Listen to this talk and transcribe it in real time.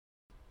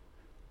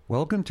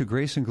Welcome to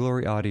Grace and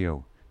Glory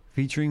Audio,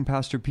 featuring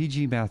Pastor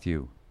P.G.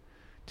 Matthew.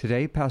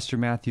 Today, Pastor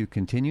Matthew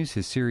continues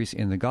his series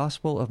in the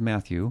Gospel of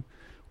Matthew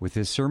with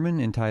his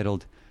sermon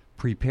entitled,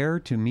 Prepare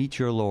to Meet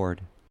Your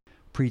Lord,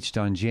 preached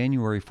on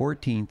January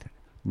 14th,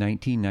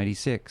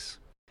 1996.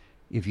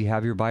 If you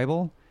have your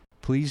Bible,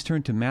 please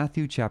turn to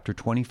Matthew chapter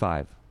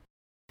 25.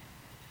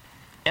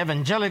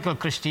 Evangelical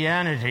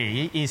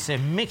Christianity is a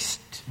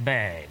mixed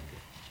bag.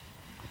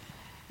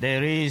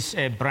 There is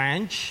a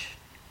branch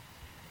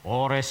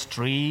or a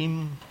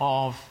stream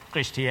of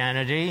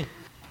Christianity,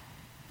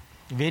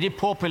 very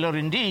popular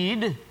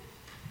indeed,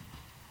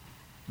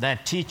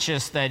 that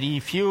teaches that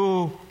if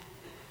you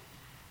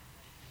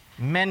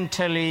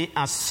mentally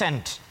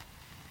assent,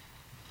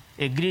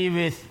 agree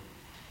with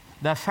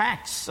the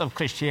facts of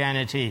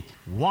Christianity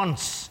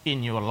once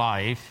in your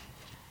life,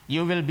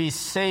 you will be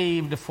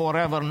saved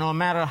forever no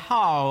matter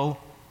how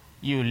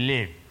you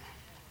live.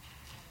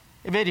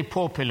 A very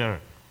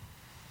popular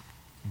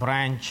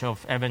branch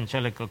of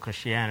evangelical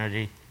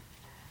Christianity.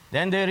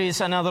 Then there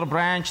is another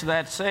branch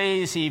that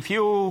says if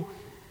you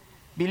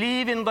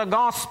believe in the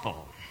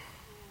gospel,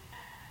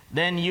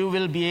 then you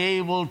will be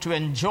able to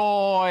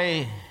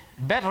enjoy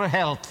better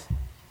health.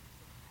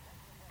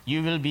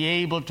 You will be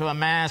able to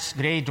amass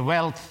great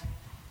wealth,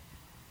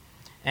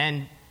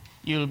 and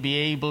you'll be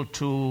able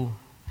to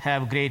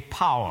have great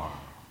power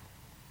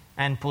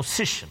and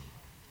position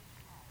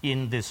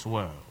in this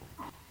world.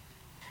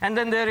 And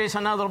then there is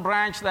another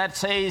branch that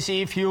says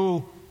if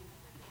you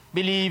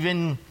believe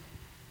in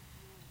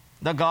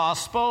the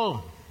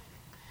gospel,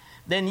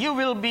 then you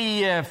will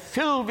be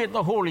filled with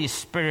the Holy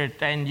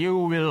Spirit and you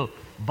will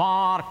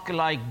bark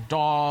like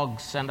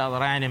dogs and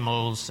other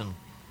animals,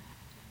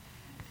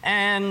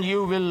 and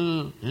you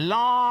will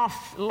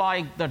laugh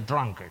like the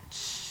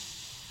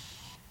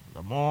drunkards.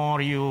 The more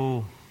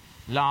you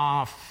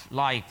laugh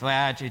like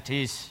that, it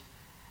is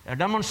a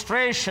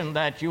demonstration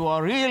that you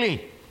are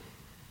really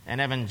an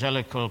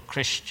evangelical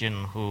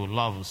Christian who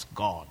loves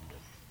God.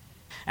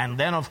 And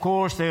then, of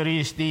course, there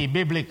is the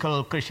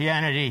biblical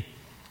Christianity,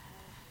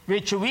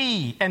 which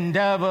we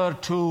endeavor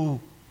to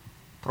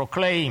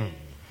proclaim.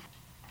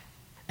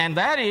 And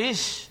that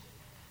is,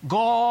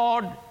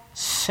 God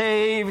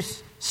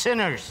saves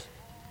sinners.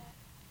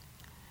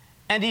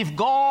 And if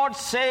God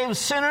saves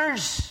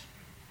sinners,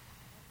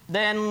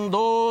 then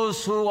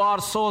those who are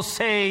so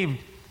saved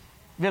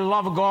will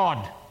love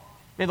God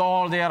with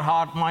all their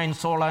heart, mind,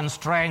 soul, and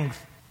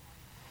strength,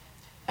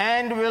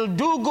 and will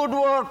do good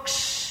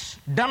works,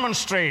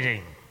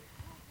 demonstrating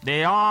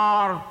they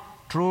are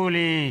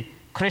truly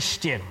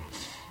Christians.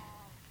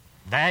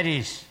 That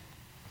is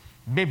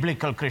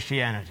biblical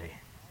Christianity.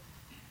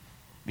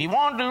 We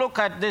want to look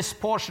at this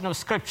portion of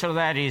Scripture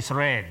that is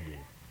read,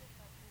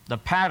 the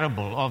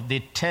parable of the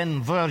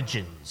 10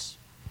 virgins,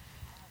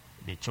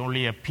 which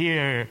only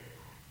appear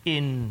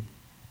in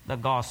the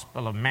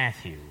Gospel of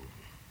Matthew.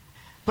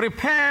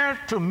 Prepare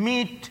to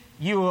meet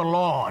your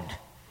Lord.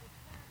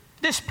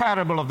 This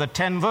parable of the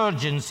 10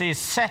 virgins is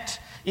set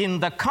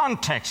in the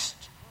context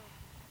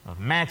of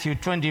Matthew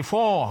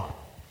 24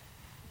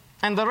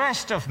 and the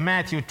rest of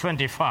Matthew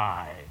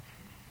 25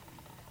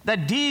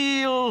 that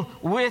deal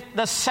with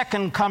the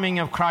second coming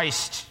of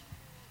Christ.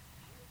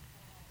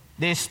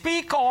 They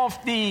speak of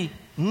the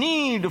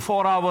need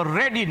for our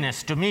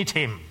readiness to meet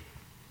Him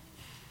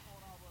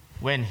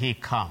when He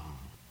comes.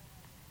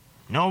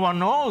 No one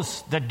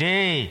knows the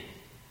day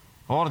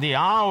or the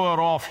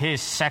hour of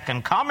His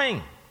second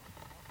coming,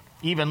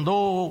 even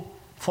though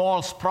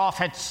false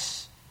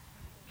prophets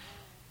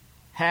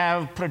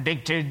have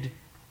predicted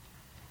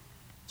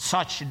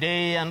such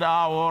day and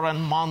hour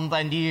and month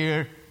and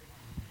year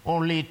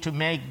only to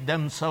make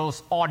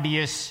themselves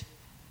odious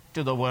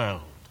to the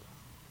world.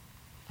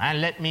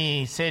 And let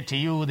me say to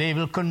you, they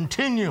will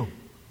continue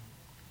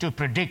to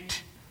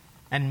predict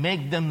and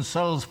make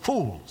themselves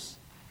fools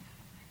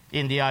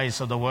in the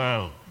eyes of the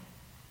world.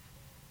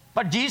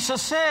 But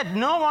Jesus said,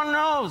 no one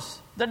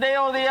knows the day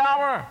or the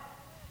hour.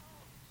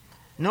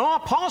 No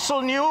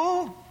apostle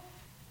knew,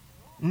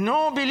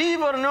 no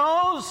believer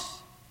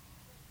knows,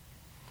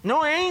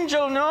 no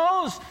angel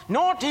knows,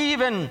 not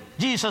even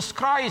Jesus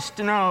Christ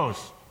knows.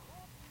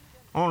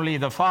 Only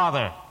the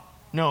Father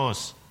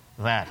knows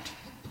that.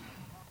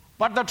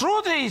 But the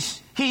truth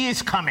is, He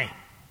is coming.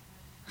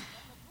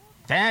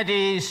 That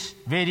is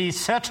very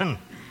certain.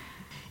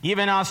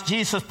 Even as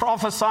Jesus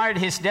prophesied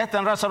His death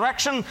and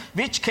resurrection,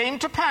 which came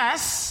to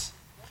pass,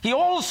 He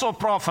also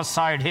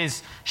prophesied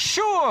His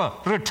sure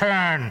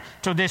return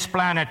to this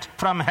planet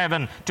from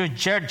heaven to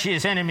judge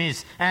His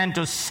enemies and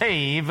to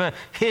save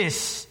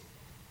His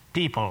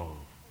people.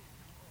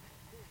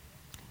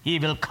 He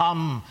will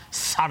come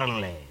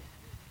suddenly.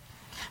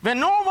 When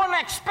no one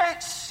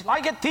expects,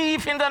 like a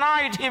thief in the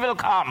night, He will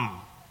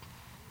come.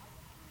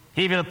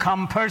 He will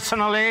come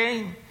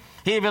personally.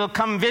 He will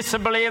come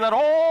visibly, that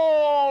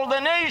all the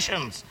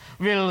nations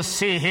will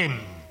see Him.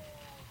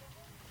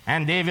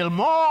 And they will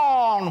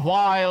mourn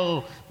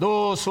while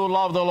those who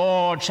love the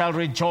Lord shall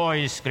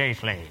rejoice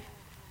greatly.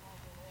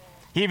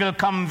 He will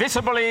come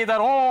visibly, that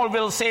all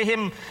will see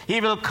him. He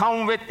will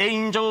come with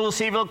angels.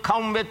 He will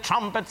come with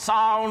trumpet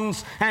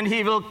sounds. And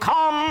he will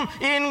come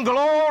in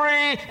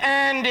glory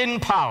and in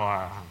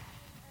power.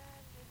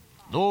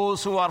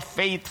 Those who are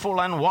faithful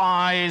and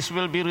wise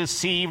will be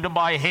received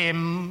by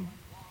him.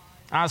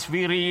 As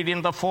we read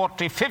in the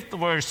 45th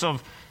verse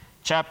of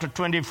chapter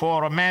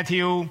 24 of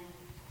Matthew,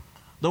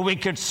 the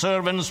wicked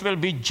servants will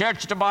be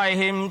judged by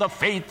him. The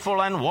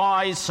faithful and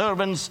wise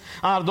servants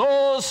are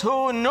those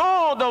who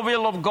know the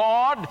will of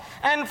God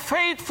and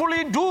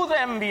faithfully do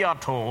them, we are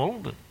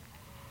told.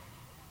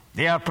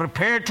 They are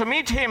prepared to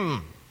meet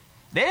him.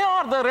 They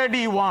are the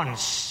ready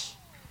ones.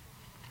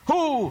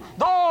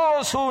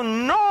 Those who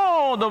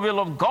know the will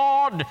of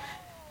God,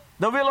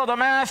 the will of the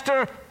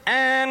Master,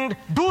 and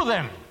do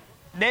them.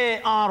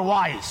 They are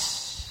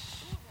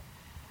wise.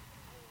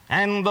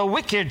 And the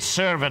wicked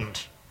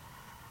servant,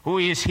 who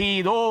is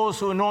he? Those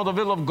who know the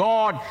will of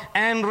God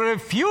and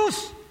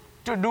refuse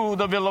to do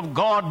the will of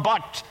God,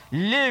 but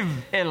live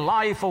a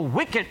life of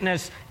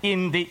wickedness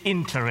in the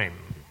interim.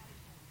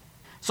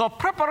 So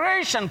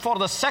preparation for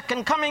the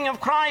second coming of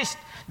Christ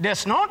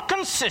does not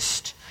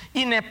consist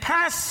in a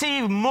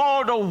passive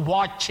mode of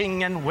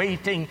watching and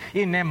waiting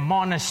in a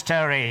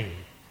monastery.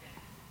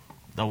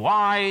 The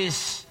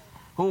wise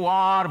who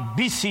are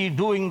busy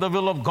doing the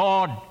will of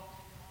God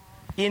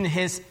in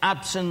his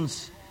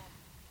absence,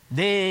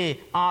 they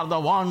are the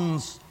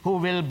ones who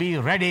will be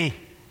ready,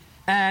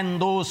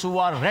 and those who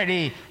are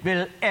ready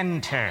will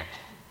enter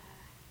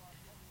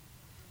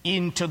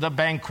into the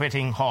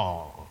banqueting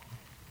hall.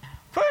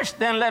 First,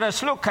 then, let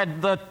us look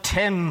at the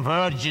 10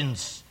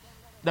 virgins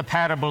the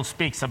parable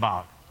speaks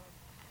about.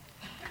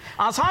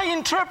 As I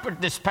interpret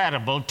this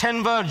parable,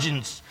 10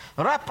 virgins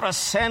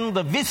represent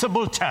the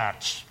visible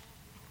church.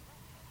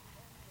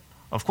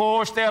 Of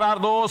course, there are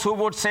those who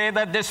would say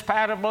that this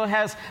parable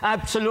has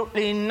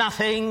absolutely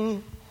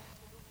nothing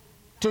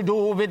to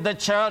do with the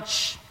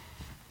church.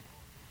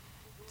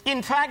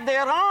 In fact,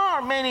 there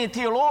are many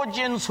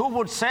theologians who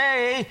would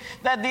say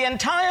that the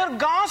entire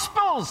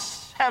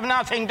Gospels have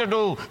nothing to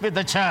do with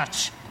the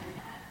church,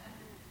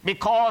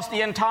 because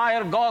the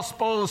entire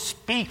Gospels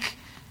speak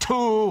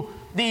to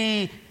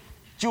the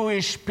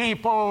Jewish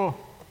people,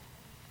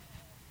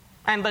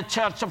 and the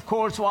church, of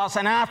course, was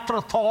an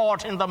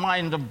afterthought in the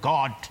mind of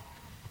God.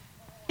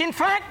 In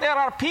fact, there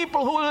are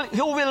people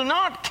who will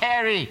not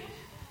carry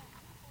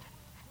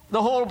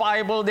the whole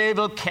Bible. They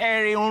will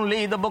carry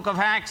only the book of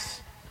Acts,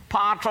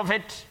 part of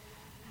it,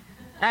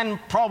 and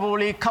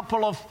probably a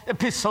couple of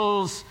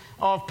epistles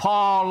of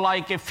Paul,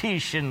 like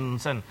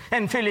Ephesians and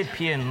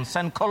Philippians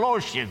and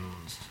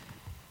Colossians.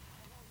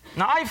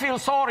 Now, I feel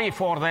sorry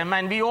for them,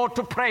 and we ought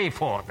to pray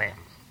for them,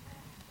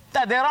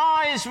 that their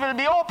eyes will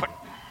be opened.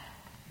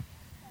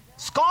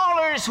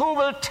 Scholars who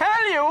will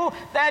tell you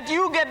that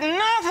you get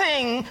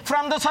nothing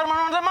from the Sermon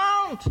on the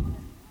Mount.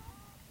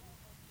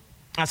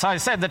 As I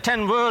said, the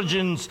 10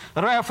 virgins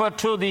refer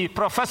to the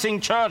professing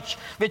church,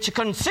 which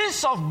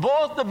consists of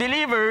both the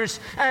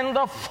believers and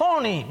the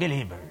phony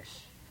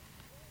believers.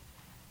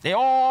 They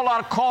all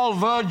are called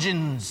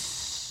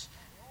virgins,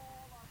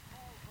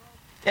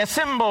 a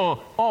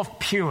symbol of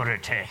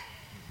purity.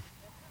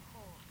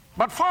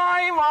 But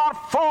 5 are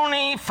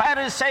phony,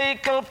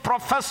 pharisaical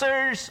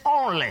professors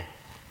only.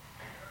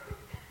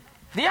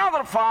 The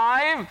other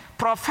 5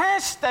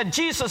 profess that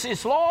Jesus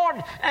is Lord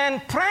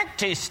and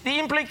practice the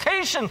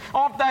implication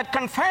of that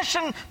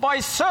confession by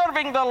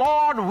serving the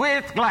Lord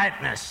with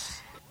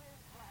gladness.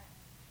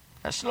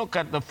 Let's look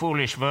at the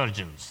foolish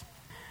virgins.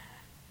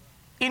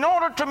 In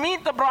order to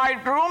meet the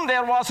bridegroom,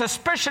 there was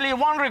especially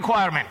one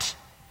requirement: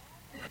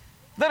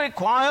 the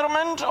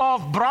requirement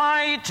of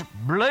bright,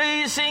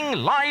 blazing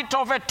light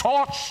of a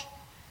torch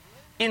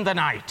in the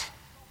night.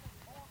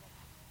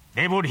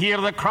 They would hear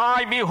the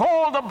cry,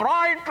 "Behold, the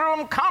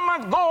bridegroom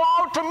cometh, go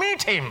out to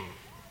meet him."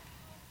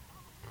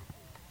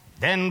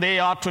 Then they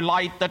are to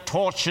light the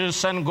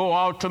torches and go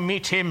out to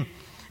meet him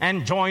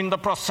and join the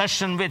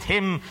procession with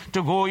him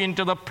to go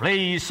into the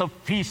place of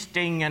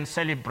feasting and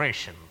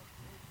celebration.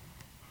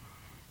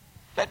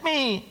 Let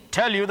me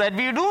tell you that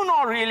we do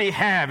not really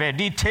have a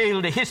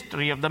detailed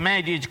history of the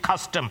marriage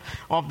custom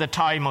of the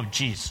time of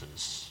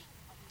Jesus.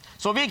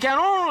 So we can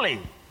only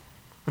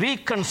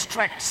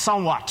reconstruct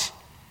somewhat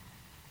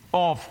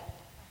of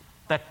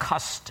the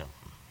custom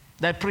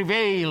that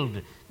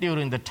prevailed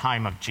during the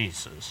time of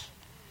Jesus.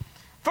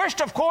 First,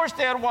 of course,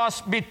 there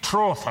was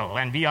betrothal,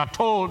 and we are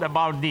told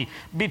about the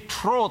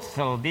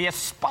betrothal, the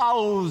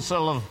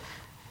espousal of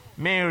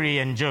Mary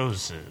and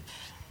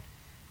Joseph.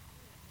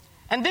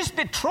 And this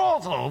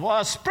betrothal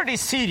was pretty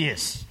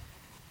serious,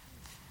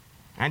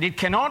 and it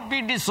cannot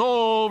be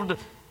dissolved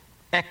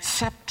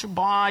except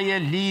by a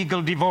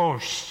legal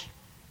divorce.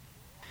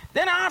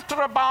 Then after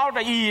about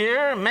a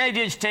year,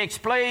 marriage takes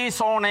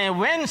place on a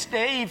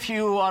Wednesday if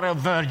you are a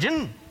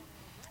virgin,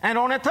 and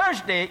on a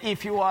Thursday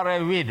if you are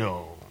a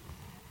widow.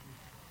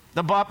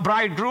 The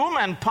bridegroom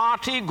and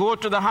party go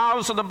to the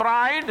house of the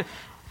bride,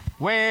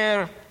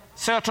 where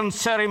certain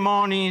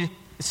ceremonies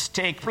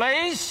take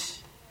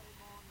place.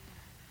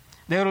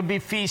 There will be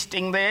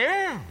feasting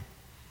there.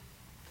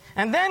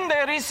 And then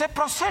there is a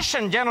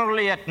procession,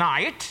 generally at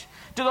night,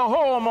 to the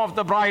home of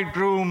the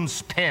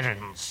bridegroom's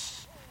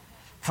parents.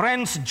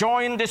 Friends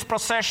join this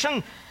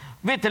procession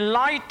with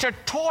lighted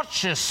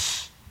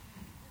torches,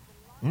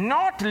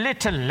 not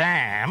little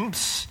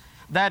lamps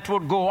that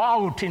would go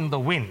out in the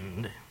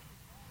wind.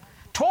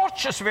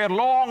 Torches were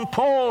long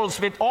poles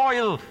with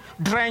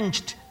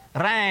oil-drenched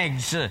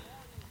rags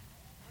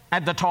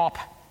at the top.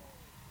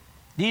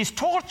 These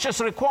torches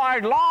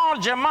required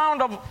large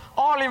amount of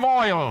olive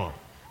oil,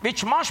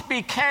 which must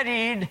be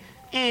carried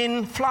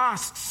in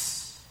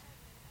flasks.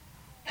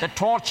 The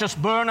torches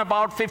burn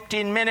about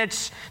 15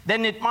 minutes,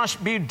 then it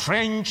must be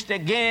drenched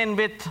again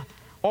with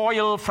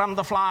oil from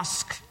the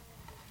flask.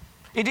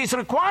 It is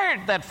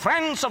required that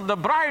friends of the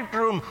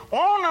bridegroom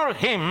honor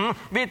him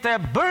with a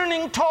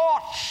burning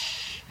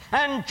torch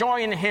and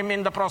join him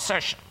in the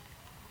procession.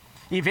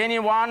 If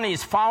anyone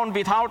is found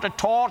without a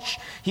torch,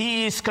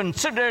 he is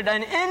considered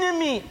an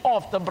enemy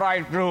of the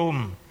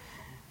bridegroom,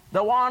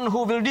 the one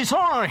who will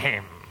dishonor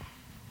him.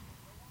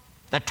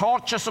 The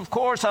torches, of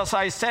course, as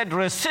I said,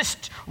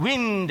 resist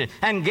wind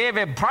and gave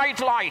a bright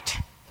light.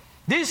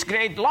 This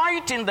great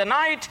light in the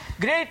night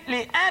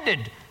greatly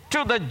added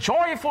to the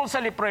joyful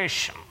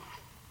celebration.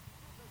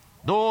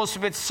 Those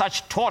with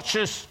such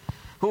torches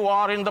who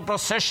are in the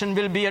procession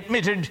will be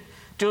admitted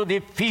to the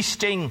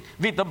feasting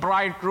with the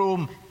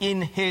bridegroom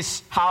in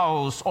his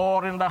house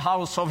or in the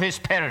house of his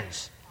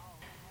parents.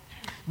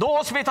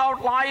 Those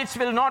without lights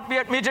will not be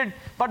admitted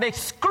but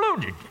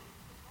excluded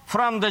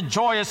from the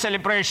joyous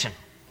celebration.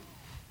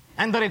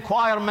 And the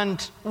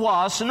requirement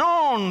was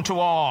known to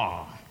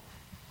all.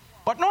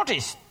 But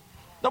notice,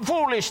 the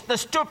foolish, the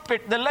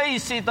stupid, the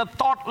lazy, the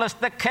thoughtless,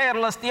 the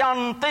careless, the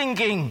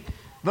unthinking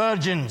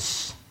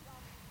virgins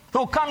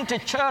who come to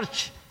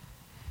church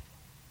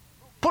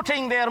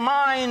putting their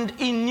mind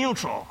in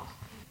neutral,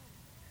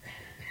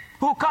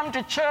 who come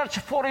to church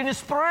for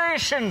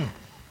inspiration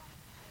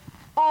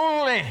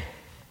only,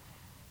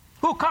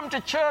 who come to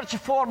church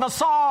for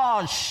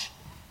massage,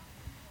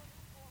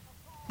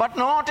 but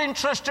not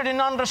interested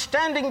in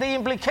understanding the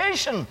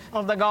implication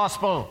of the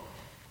gospel.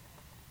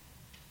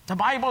 The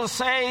Bible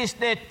says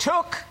they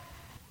took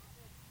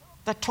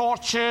the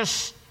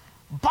torches,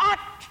 but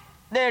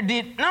they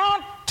did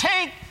not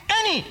take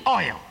any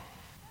oil.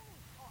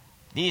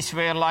 These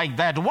were like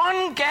that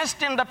one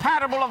guest in the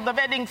parable of the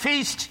wedding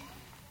feast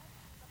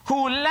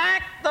who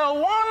lacked the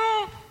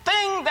one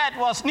thing that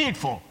was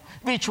needful,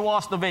 which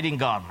was the wedding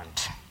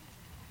garment.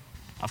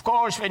 Of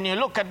course, when you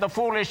look at the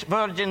foolish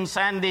virgins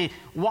and the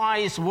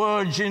wise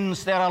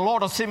virgins, there are a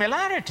lot of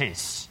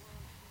similarities.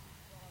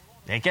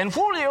 They can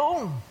fool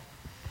you.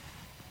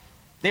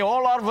 They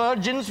all are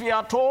virgins, we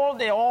are told.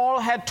 They all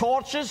had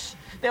torches.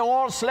 They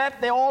all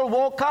slept. They all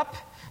woke up.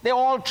 They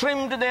all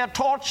trimmed their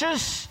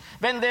torches.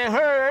 When they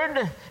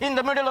heard in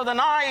the middle of the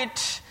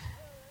night,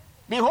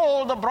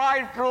 behold, the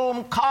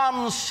bridegroom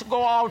comes,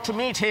 go out to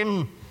meet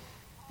him.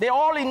 They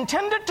all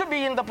intended to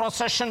be in the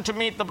procession to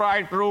meet the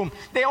bridegroom.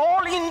 They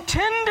all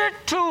intended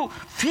to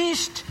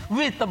feast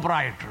with the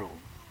bridegroom.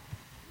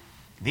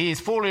 These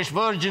foolish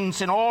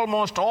virgins, in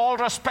almost all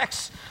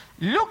respects,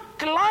 look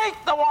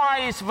like the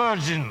wise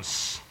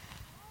virgins.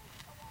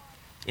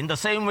 In the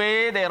same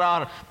way, there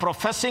are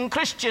professing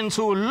Christians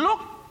who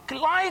look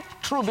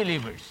like true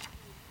believers.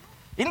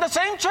 In the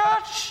same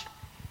church,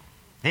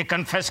 they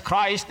confess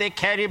Christ, they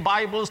carry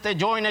Bibles, they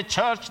join a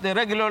church, they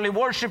regularly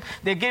worship,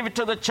 they give it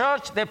to the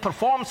church, they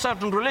perform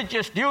certain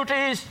religious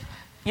duties,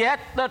 yet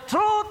the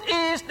truth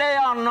is they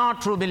are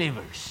not true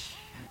believers.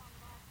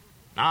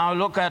 Now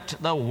look at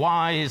the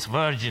wise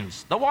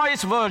virgins. The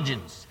wise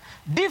virgins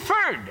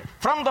differed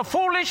from the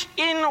foolish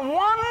in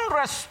one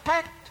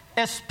respect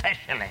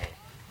especially.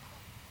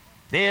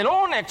 They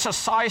alone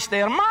exercised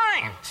their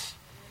minds.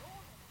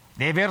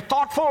 They were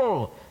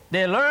thoughtful.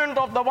 They learned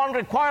of the one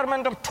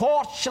requirement of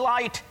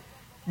torchlight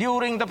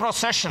during the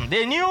procession.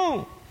 They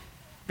knew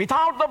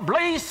without the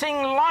blazing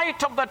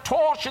light of the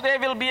torch they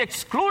will be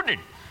excluded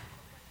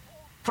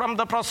from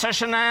the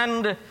procession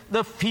and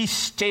the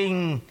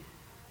feasting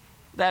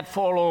that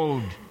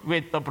followed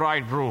with the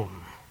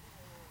bridegroom.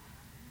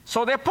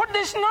 So they put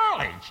this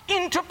knowledge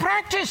into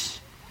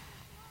practice.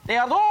 They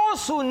are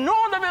those who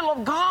know the will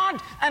of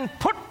God and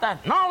put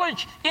that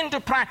knowledge into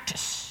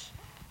practice.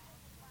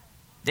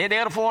 They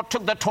therefore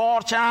took the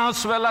torch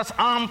as well as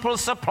ample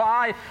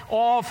supply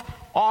of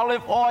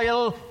olive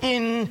oil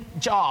in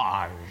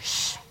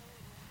jars.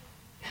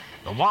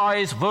 The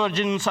wise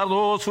virgins are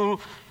those who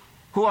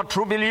are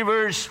true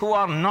believers, who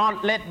are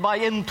not led by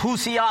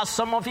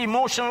enthusiasm of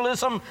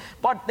emotionalism,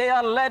 but they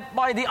are led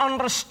by the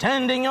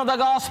understanding of the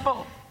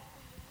gospel.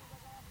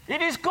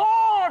 It is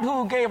God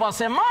who gave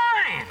us a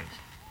mind.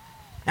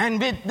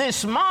 And with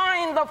this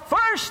mind, the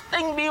first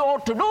thing we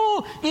ought to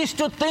do is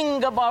to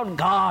think about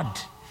God.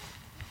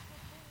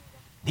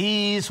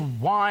 These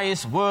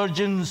wise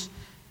virgins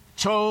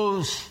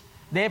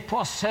they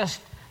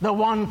possessed the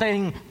one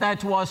thing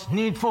that was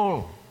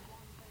needful.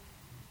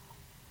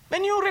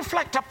 When you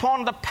reflect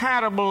upon the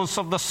parables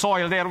of the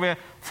soil, there were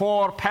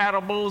 4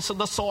 parables of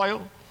the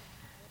soil,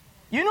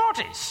 you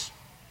notice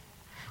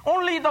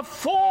Only the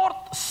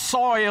fourth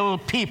soil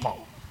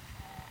people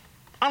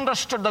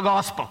understood the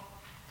gospel.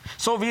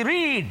 So we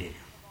read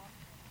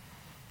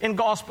in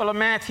Gospel of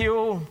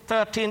Matthew,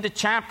 13th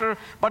chapter,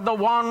 but the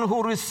one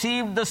who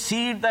received the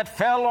seed that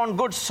fell on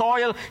good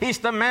soil is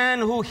the man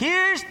who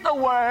hears the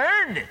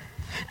word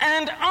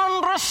and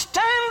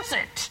understands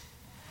it.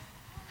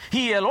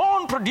 He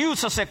alone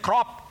produces a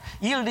crop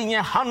yielding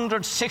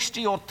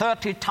 160 or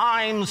 30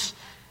 times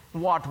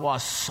what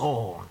was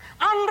sown.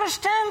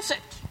 Understands it.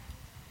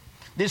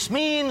 This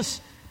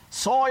means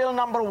soil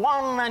number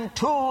 1 and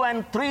 2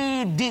 and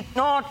 3 did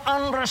not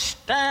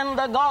understand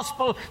the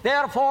gospel.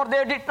 Therefore,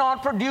 they did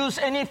not produce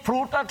any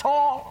fruit at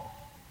all.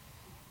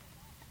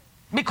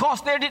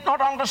 Because they did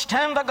not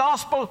understand the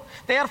gospel,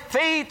 their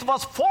faith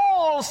was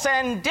false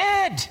and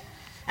dead,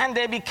 and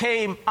they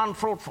became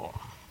unfruitful.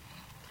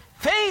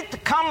 Faith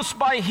comes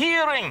by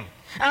hearing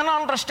and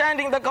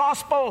understanding the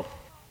gospel.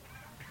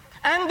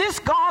 And this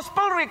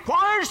gospel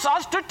requires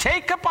us to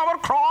take up our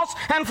cross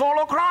and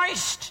follow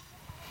Christ,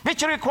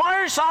 which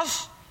requires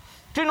us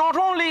to not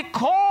only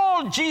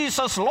call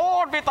Jesus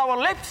Lord with our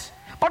lips,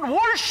 but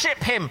worship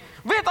Him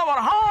with our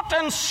heart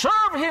and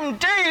serve Him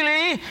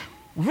daily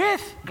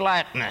with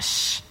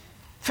gladness.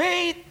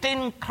 Faith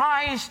in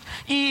Christ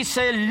is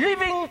a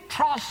living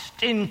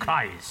trust in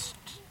Christ.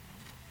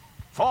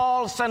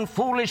 False and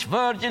foolish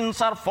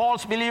virgins are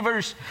false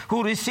believers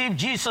who receive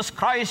Jesus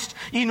Christ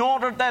in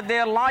order that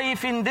their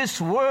life in this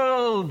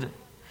world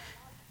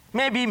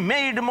may be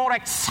made more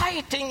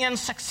exciting and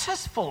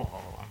successful.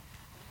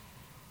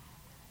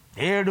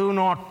 They do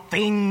not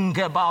think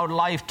about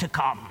life to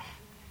come.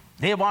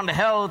 They want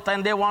health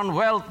and they want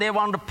wealth, they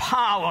want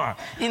power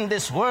in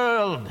this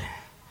world.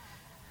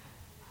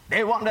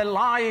 They want a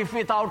life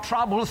without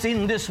troubles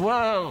in this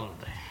world.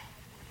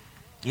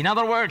 In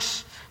other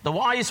words, the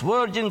wise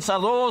virgins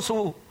are those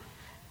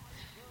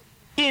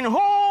in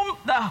whom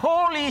the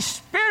Holy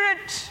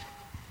Spirit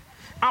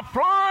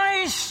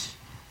applies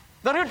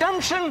the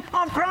redemption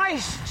of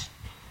Christ.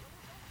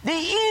 The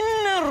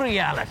inner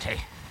reality,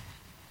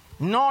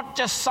 not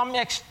just some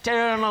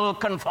external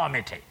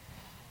conformity.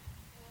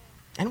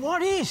 And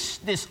what is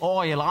this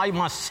oil? I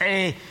must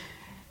say,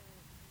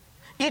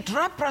 it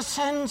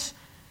represents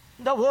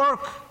the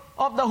work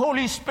of the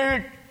Holy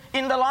Spirit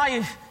in the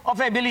life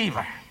of a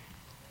believer.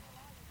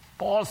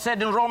 Paul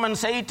said in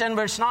Romans 8 and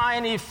verse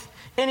 9, if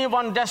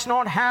anyone does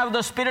not have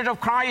the Spirit of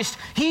Christ,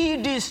 he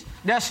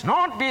does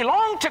not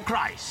belong to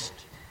Christ.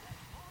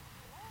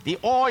 The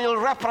oil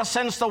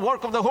represents the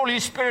work of the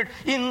Holy Spirit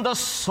in the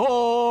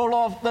soul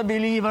of the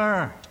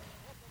believer.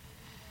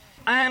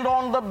 And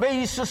on the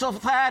basis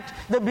of that,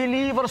 the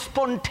believer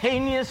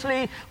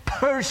spontaneously,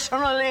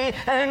 personally,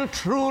 and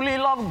truly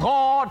love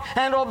God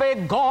and obey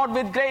God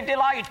with great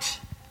delight.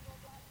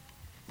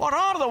 What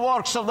are the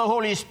works of the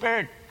Holy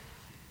Spirit?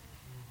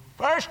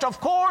 First, of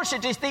course,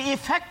 it is the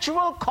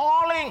effectual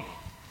calling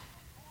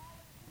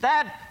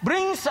that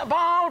brings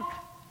about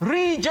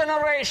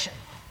regeneration.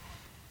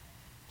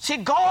 See,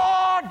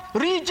 God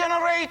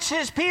regenerates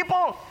His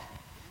people,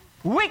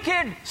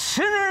 wicked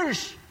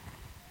sinners,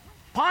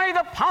 by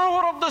the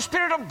power of the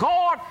Spirit of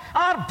God,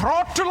 are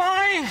brought to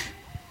life.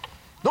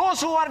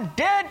 Those who are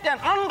dead and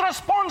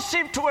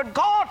unresponsive toward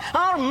God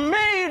are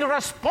made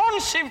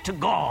responsive to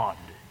God.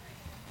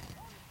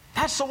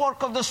 That's the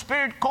work of the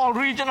Spirit called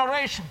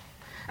regeneration.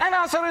 And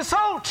as a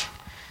result,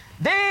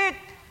 they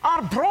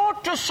are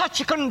brought to such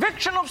a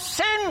conviction of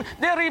sin,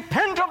 they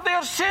repent of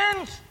their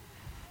sins.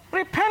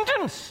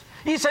 Repentance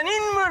is an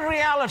inward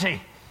reality.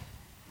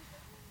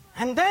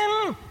 And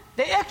then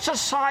they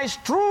exercise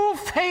true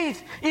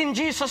faith in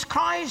Jesus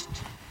Christ.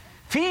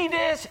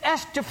 Fides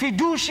est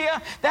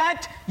fiducia,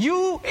 that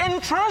you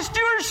entrust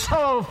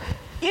yourself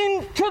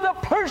into the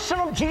person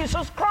of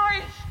Jesus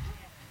Christ.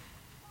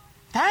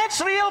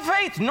 That's real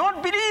faith,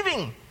 not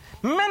believing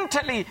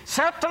mentally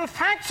certain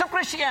facts of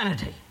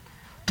Christianity.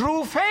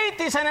 True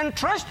faith is an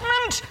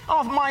entrustment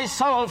of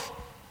myself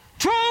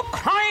to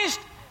Christ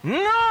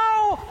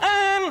now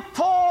and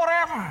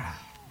forever.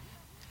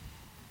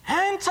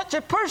 And such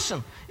a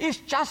person is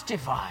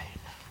justified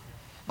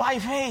by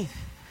faith.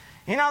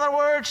 In other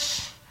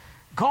words,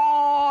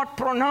 God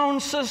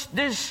pronounces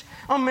this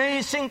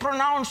amazing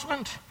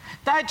pronouncement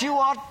that you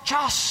are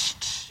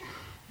just.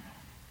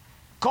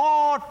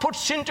 God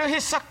puts into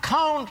His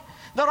account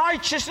the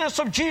righteousness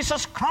of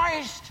Jesus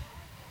Christ.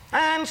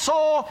 And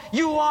so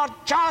you are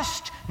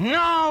just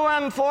now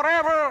and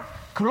forever,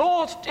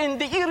 clothed in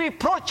the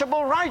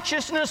irreproachable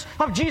righteousness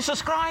of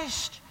Jesus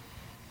Christ.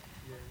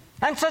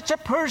 And such a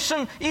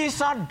person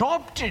is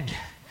adopted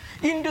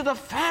into the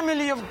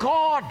family of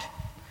God.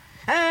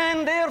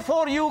 And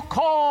therefore you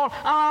call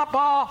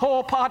Abba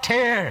Ho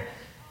Pater.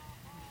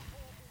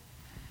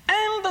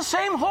 And the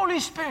same Holy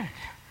Spirit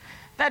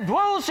that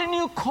dwells in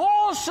you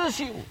causes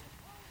you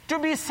to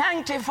be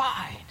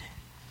sanctified.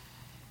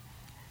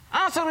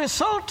 As a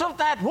result of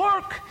that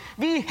work,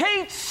 we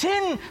hate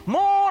sin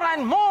more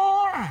and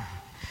more,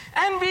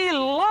 and we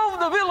love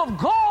the will of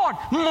God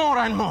more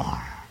and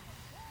more.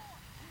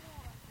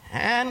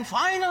 And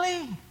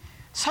finally,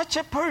 such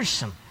a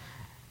person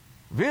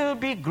will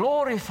be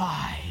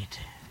glorified,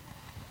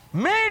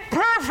 made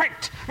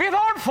perfect,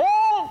 without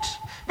fault,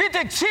 with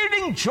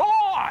exceeding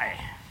joy.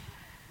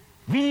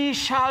 We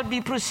shall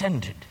be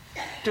presented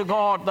to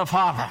God the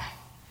Father.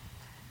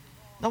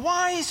 The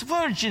wise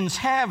virgins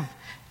have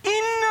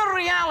inner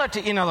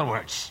reality, in other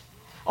words,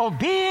 of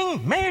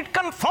being made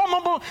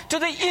conformable to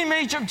the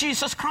image of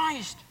Jesus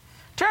Christ.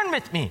 Turn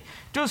with me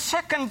to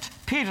 2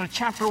 Peter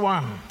chapter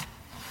 1.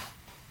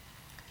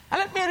 And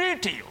let me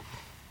read to you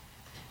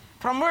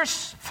from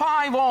verse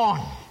 5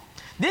 on.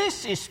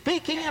 This is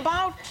speaking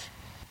about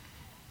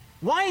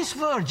wise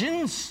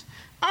virgins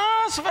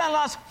as well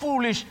as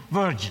foolish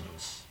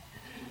virgins.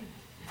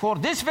 For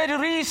this very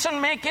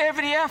reason, make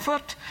every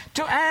effort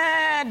to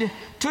add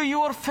to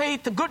your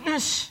faith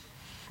goodness,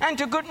 and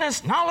to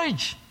goodness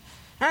knowledge,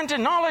 and to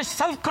knowledge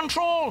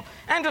self-control,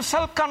 and to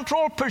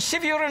self-control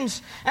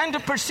perseverance, and to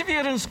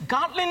perseverance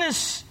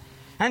godliness,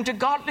 and to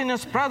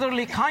godliness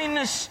brotherly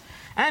kindness,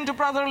 and to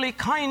brotherly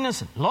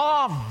kindness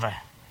love.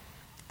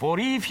 For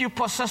if you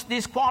possess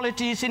these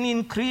qualities in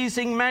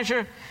increasing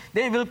measure,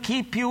 they will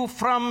keep you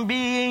from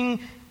being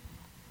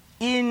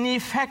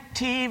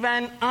ineffective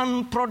and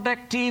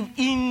unproductive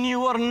in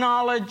your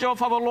knowledge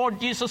of our Lord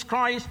Jesus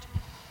Christ.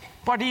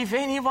 But if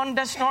anyone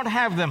does not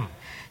have them,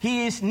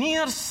 he is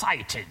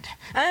nearsighted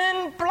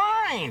and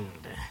blind,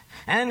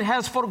 and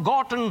has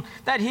forgotten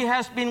that he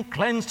has been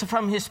cleansed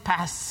from his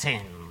past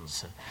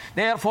sins.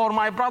 Therefore,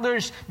 my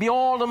brothers, be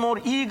all the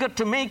more eager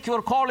to make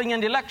your calling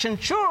and election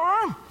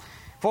sure.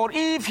 For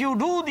if you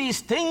do these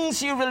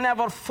things, you will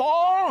never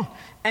fall,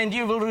 and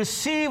you will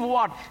receive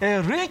what?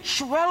 A rich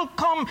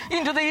welcome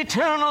into the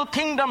eternal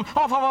kingdom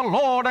of our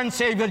Lord and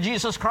Savior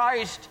Jesus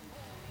Christ.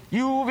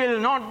 You will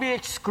not be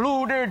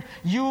excluded.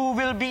 You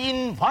will be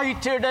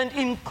invited and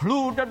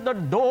included. The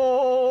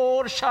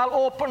door shall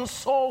open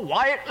so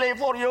widely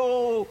for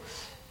you.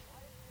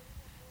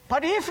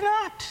 But if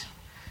not,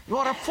 you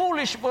are a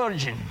foolish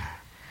virgin,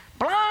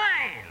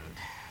 blind.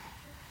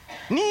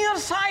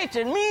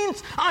 Nearsighted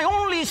means I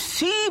only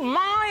see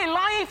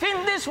my life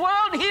in this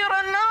world here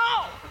and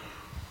now.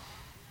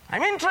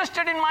 I'm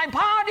interested in my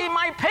body,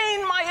 my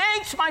pain, my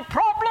aches, my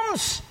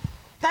problems.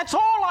 That's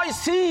all I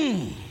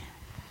see.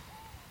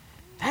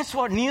 That's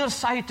what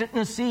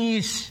nearsightedness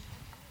is.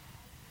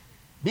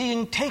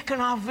 Being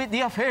taken up with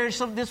the affairs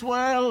of this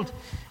world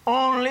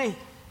only.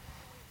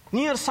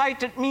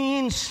 Nearsighted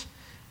means,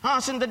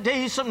 as in the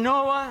days of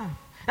Noah,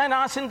 and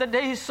as in the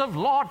days of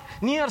Lot,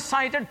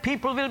 nearsighted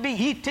people will be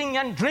eating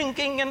and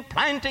drinking and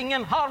planting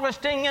and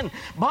harvesting and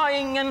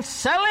buying and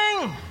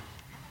selling,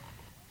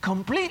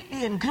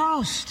 completely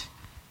engrossed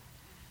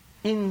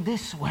in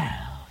this world.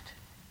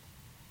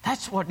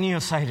 That's what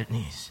nearsighted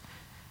means.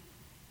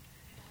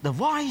 The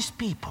wise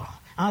people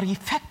are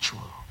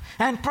effectual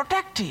and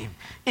productive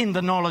in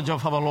the knowledge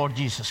of our Lord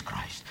Jesus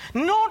Christ,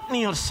 not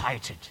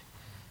nearsighted.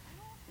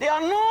 They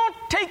are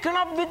not taken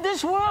up with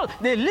this world.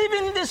 They live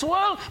in this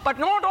world, but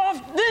not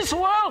of this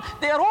world.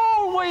 They are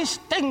always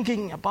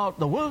thinking about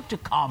the world to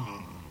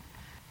come.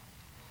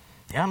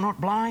 They are not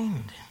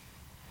blind.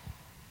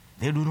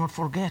 They do not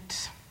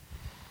forget.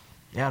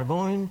 They are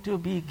going to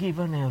be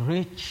given a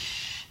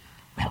rich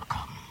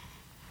welcome.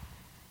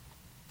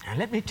 And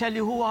let me tell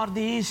you who are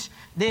these.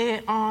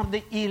 They are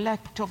the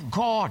elect of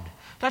God.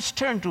 Let's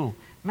turn to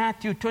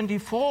Matthew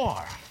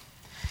 24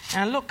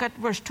 and look at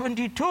verse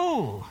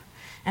 22.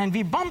 And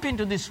we bump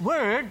into this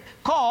word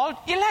called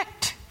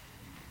elect.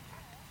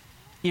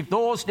 If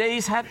those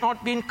days had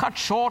not been cut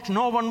short,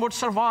 no one would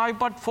survive,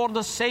 but for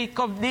the sake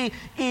of the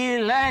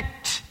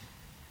elect,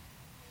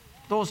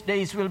 those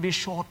days will be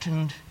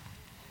shortened.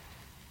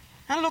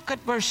 And look at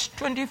verse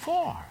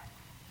 24.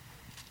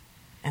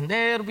 And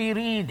there we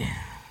read,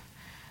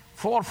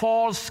 for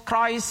false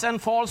Christs and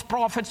false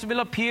prophets will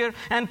appear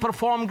and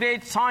perform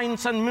great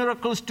signs and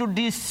miracles to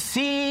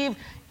deceive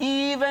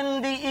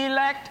even the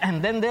elect.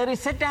 And then there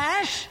is a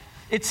dash.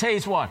 It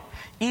says what?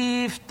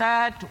 If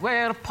that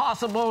were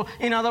possible.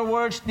 In other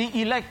words,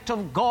 the elect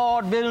of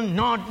God will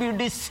not be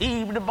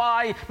deceived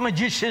by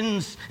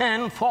magicians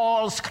and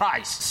false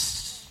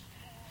Christs.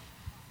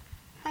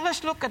 And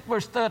let's look at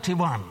verse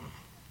 31.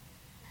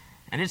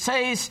 And it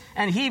says,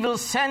 and he will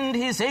send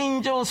his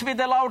angels with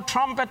a loud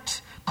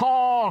trumpet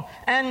call,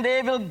 and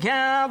they will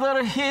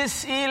gather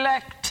his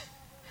elect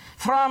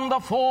from the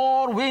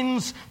four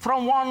winds,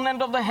 from one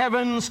end of the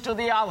heavens to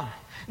the other.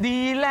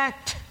 The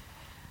elect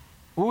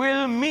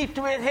will meet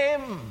with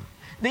him.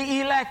 The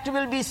elect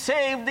will be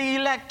saved. The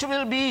elect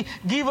will be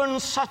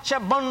given such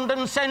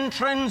abundance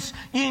entrance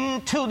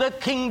into the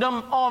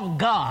kingdom of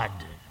God.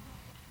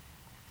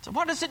 So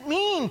what does it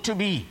mean to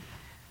be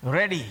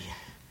ready?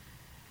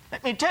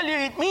 Let me tell you,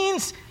 it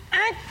means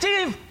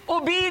active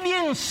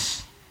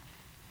obedience.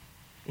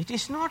 It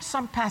is not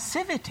some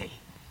passivity.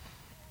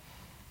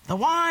 The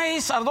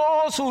wise are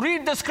those who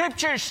read the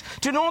scriptures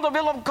to know the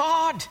will of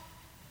God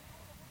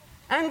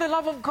and the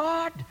love of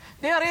God.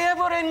 They are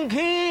ever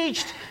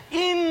engaged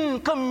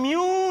in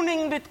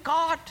communing with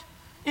God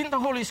in the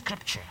Holy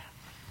Scripture.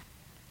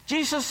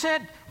 Jesus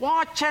said,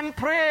 watch and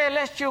pray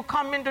lest you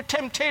come into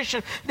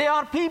temptation. There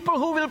are people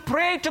who will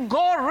pray to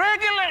God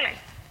regularly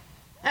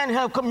and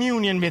have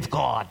communion with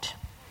God.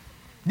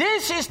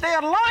 This is their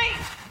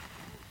life.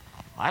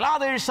 While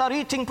others are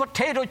eating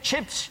potato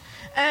chips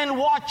and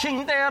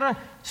watching their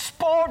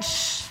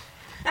sports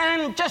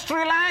and just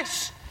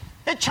relax,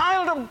 a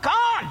child of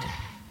God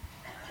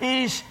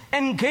is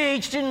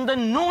engaged in the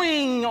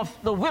knowing of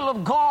the will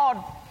of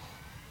God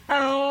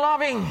and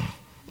loving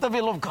the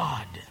will of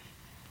God.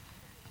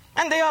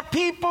 And there are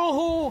people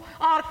who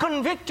are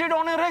convicted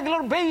on a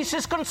regular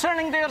basis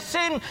concerning their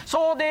sin,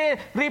 so they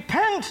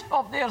repent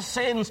of their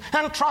sins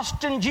and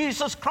trust in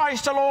Jesus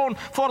Christ alone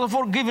for the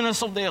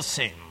forgiveness of their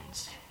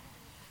sins.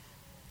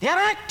 They are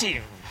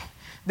active.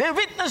 They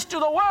witness to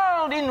the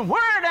world in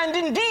word and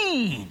in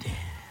deed.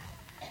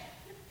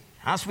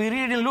 As we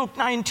read in Luke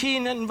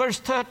 19 and verse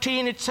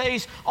 13, it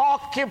says,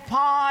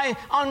 occupy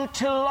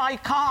until I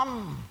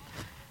come.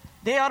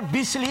 They are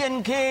busily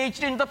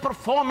engaged in the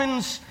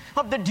performance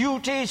of the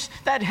duties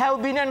that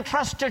have been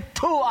entrusted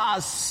to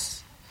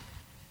us.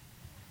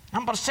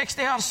 Number 6,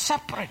 they are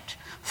separate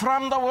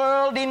from the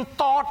world in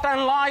thought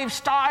and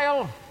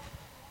lifestyle.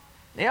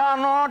 They are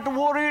not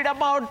worried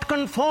about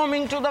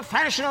conforming to the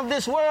fashion of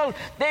this world.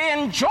 They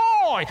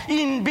enjoy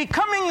in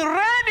becoming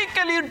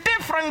radically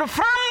different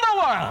from the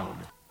world.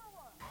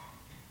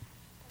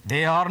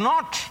 They are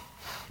not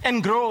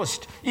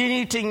engrossed in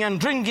eating and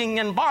drinking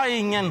and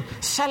buying and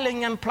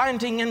selling and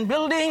planting and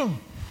building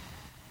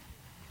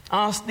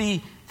as the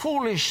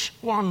foolish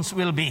ones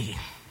will be.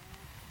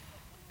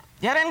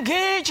 They are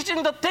engaged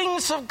in the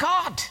things of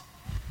God.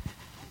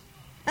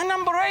 And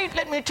number 8,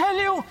 let me tell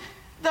you,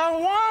 the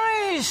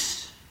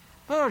wise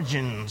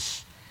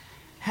virgins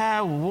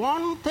have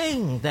one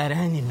thing that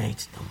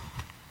animates them,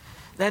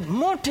 that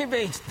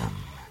motivates them,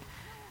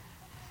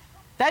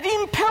 that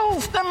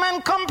impels them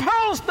and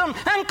compels them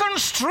and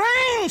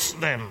constrains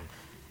them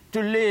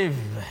to live.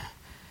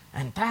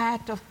 And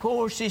that, of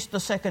course, is the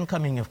second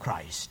coming of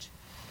Christ.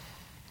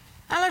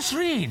 Now let's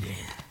read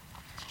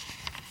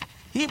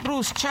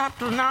Hebrews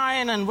chapter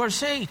 9 and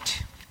verse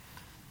 8.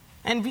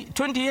 And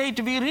 28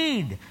 we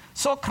read,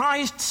 so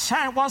Christ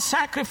was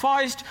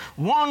sacrificed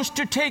once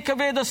to take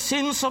away the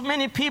sins of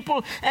many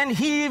people, and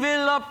he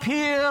will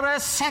appear a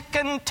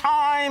second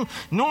time,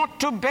 not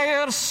to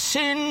bear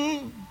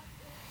sin,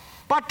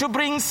 but to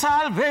bring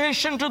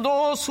salvation to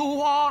those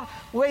who are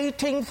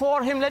waiting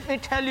for him. Let me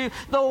tell you,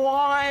 the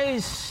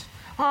wise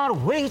are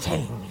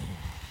waiting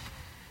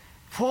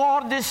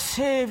for the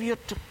Savior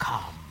to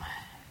come.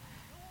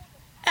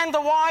 And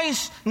the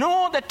wise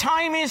know the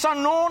time is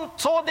unknown,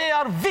 so they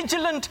are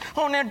vigilant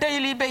on a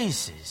daily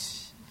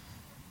basis.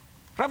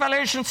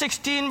 Revelation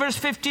 16 verse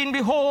 15,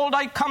 behold,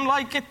 I come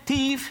like a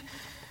thief.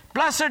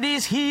 Blessed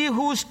is he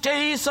who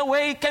stays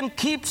awake and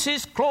keeps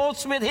his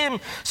clothes with him,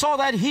 so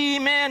that he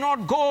may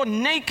not go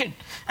naked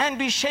and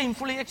be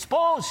shamefully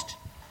exposed.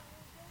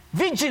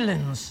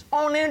 Vigilance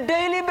on a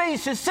daily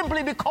basis,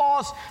 simply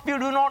because we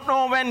do not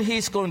know when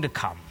he's going to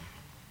come.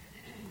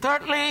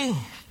 Thirdly,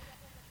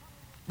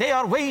 they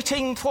are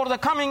waiting for the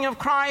coming of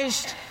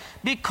Christ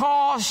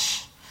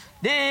because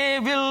they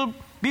will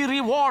be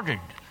rewarded.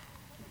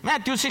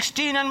 Matthew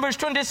 16 and verse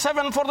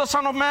 27, for the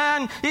Son of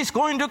Man is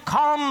going to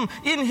come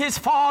in his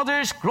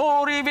Father's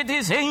glory with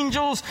his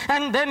angels,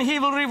 and then he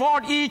will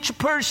reward each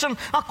person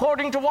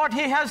according to what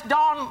he has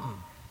done.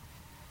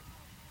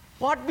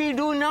 What we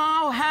do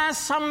now has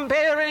some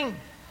bearing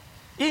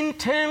in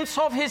terms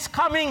of his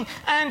coming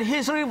and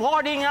his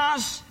rewarding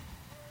us.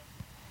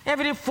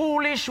 Every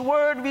foolish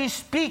word we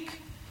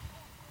speak,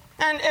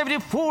 and every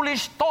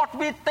foolish thought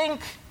we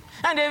think,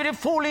 and every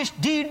foolish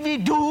deed we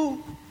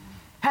do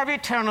have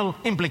eternal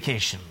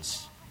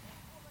implications.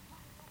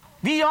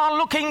 We are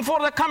looking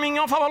for the coming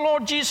of our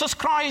Lord Jesus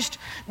Christ,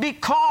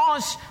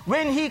 because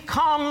when he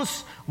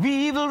comes,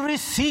 we will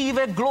receive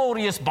a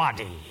glorious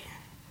body.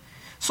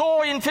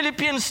 So in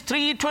Philippians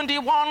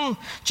 3:21,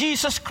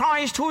 Jesus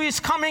Christ, who is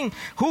coming,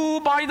 who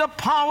by the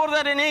power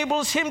that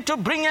enables him to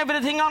bring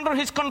everything under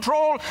his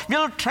control,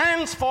 will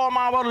transform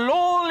our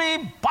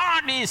lowly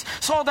bodies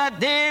so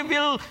that they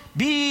will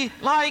be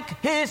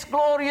like his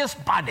glorious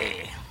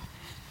body.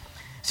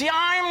 See,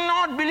 I'm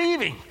not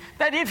believing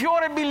that if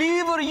you're a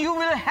believer, you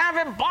will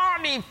have a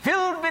body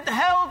filled with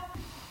health,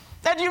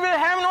 that you will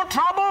have no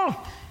trouble.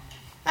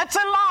 That's a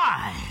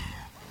lie.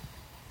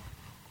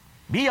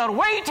 We are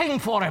waiting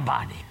for a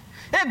body,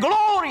 a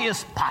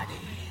glorious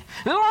body,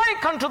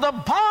 like unto the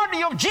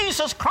body of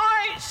Jesus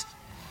Christ.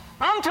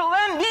 Until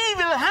then, we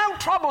will have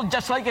trouble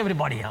just like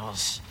everybody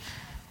else.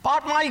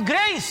 But my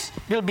grace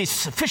will be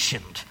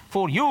sufficient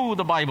for you,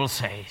 the Bible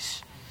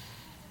says.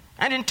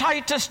 And in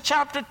Titus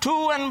chapter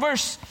 2 and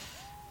verse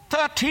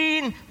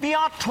 13, we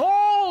are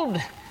told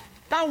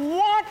that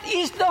what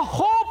is the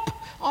hope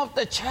of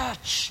the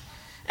church?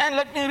 And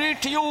let me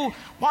read to you,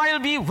 while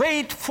we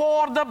wait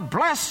for the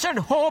blessed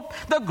hope,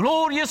 the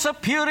glorious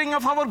appearing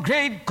of our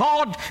great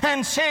God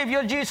and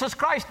Savior Jesus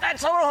Christ.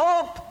 That's our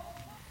hope.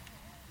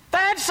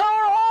 That's our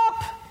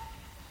hope.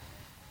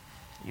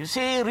 You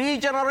see,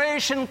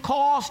 regeneration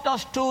caused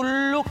us to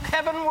look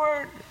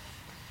heavenward.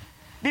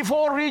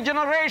 Before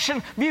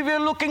regeneration, we were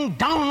looking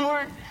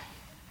downward.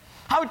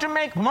 How to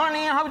make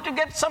money, how to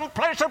get some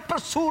pleasure,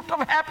 pursuit of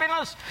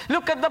happiness.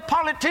 Look at the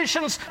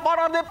politicians. What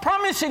are they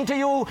promising to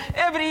you?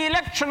 Every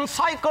election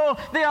cycle,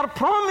 they are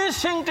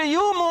promising to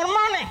you more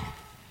money.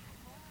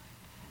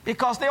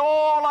 Because they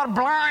all are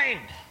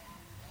blind.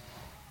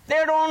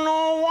 They don't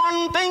know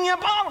one thing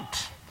about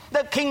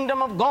the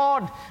kingdom of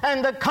God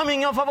and the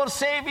coming of our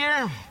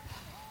Savior.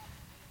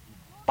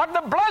 But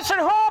the blessed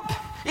hope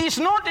is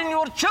not in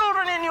your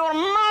children, in your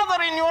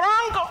mother, in your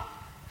uncle,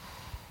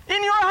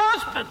 in your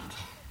husband.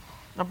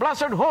 The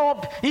blessed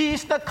hope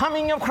is the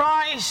coming of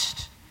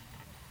Christ.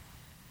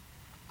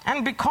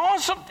 And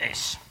because of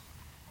this,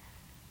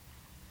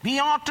 we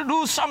ought to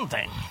do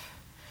something.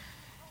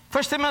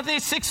 1 Timothy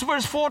 6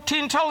 verse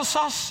 14 tells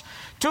us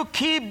to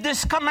keep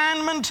this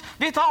commandment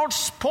without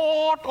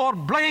spot or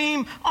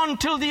blame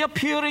until the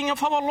appearing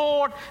of our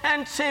Lord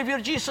and Savior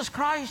Jesus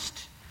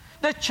Christ.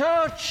 The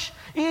church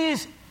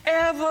is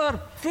ever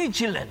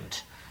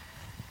vigilant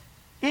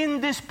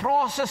in this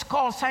process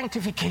called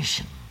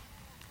sanctification.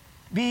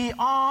 We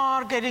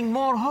are getting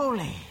more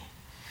holy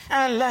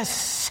and less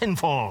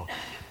sinful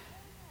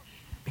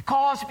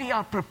because we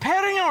are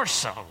preparing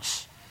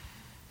ourselves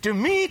to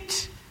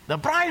meet the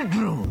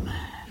bridegroom.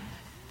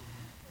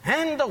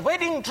 And the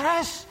wedding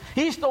dress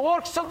is the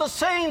works of the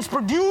saints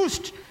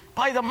produced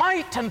by the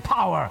might and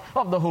power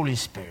of the Holy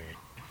Spirit.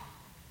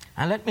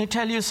 And let me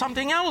tell you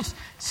something else.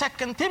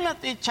 2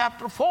 Timothy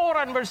chapter 4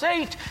 and verse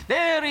 8,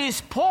 there is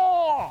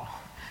Paul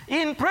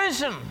in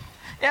prison,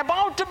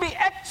 about to be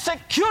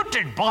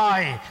executed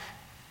by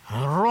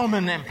a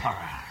Roman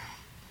emperor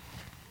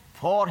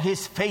for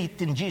his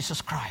faith in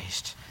Jesus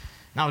Christ.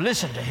 Now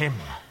listen to him,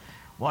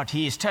 what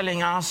he is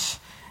telling us.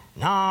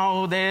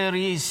 Now there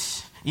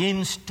is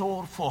in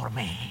store for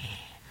me.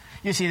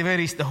 You see, where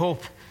is the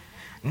hope?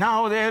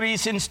 Now there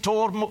is in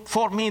store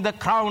for me the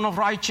crown of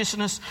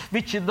righteousness,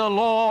 which the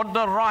Lord,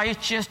 the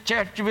righteous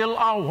judge, will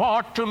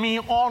award to me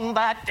on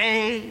that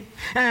day.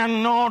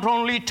 And not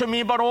only to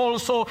me, but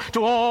also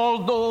to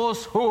all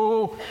those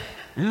who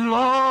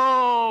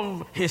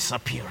love his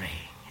appearing.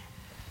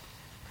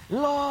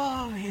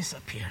 Love his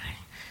appearing.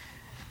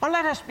 But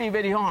let us be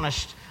very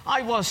honest.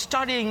 I was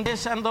studying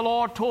this and the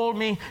Lord told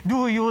me,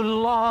 do you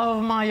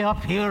love my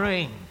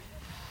appearing?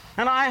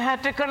 And I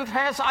had to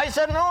confess, I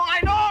said, no, I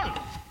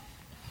don't.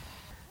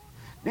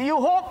 Do you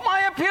hope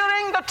my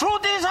appearing? The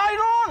truth is,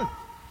 I don't.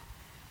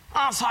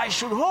 As I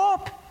should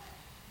hope.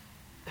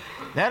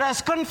 Let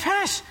us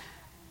confess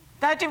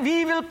that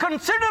we will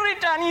consider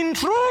it an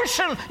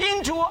intrusion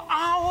into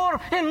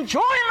our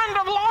enjoyment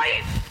of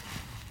life.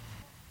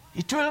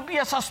 It will be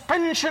a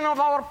suspension of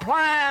our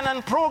plan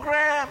and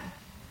program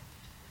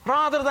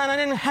rather than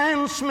an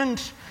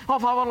enhancement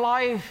of our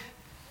life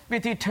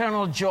with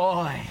eternal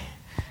joy.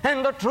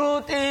 And the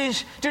truth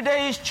is,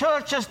 today's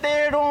churches,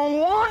 they don't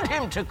want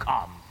him to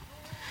come.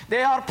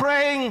 They are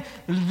praying,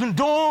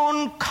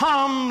 don't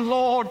come,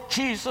 Lord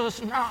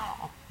Jesus,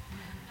 now.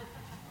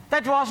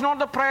 That was not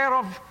the prayer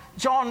of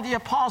John the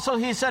Apostle.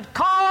 He said,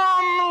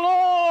 come,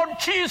 Lord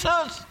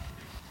Jesus.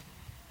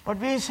 But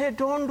we said,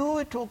 don't do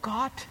it, oh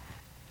God.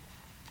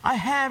 I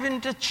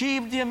haven't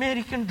achieved the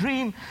American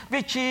dream,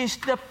 which is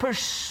the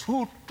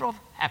pursuit of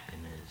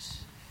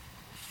happiness.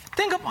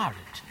 Think about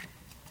it.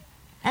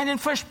 And in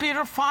 1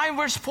 Peter 5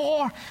 verse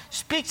 4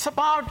 speaks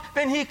about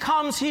when he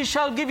comes, he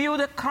shall give you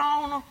the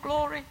crown of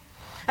glory.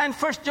 And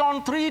 1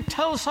 John 3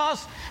 tells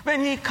us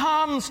when he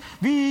comes,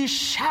 we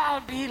shall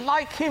be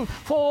like him,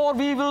 for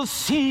we will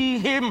see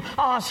him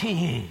as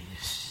he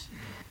is.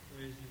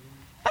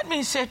 Let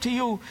me say to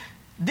you,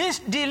 this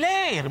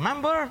delay,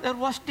 remember there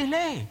was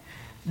delay.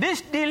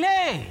 This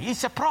delay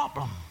is a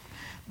problem.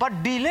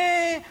 But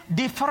delay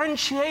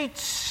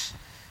differentiates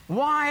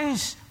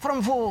wise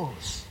from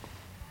fools.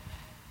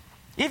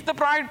 If the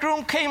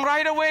bridegroom came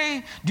right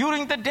away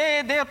during the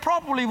day, they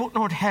probably would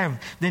not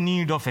have the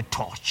need of a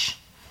torch.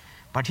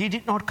 But he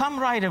did not come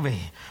right away.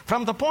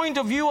 From the point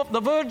of view of the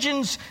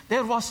virgins,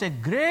 there was a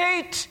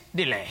great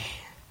delay.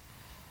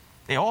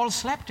 They all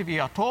slept, we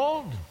are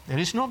told. There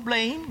is no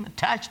blame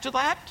attached to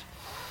that.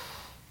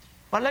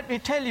 But let me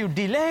tell you,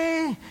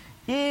 delay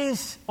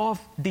is of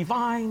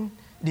divine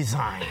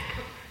design.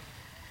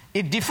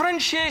 It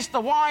differentiates the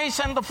wise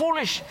and the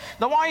foolish.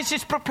 The wise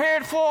is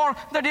prepared for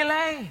the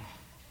delay.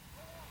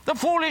 The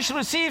foolish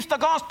receives the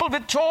gospel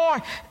with joy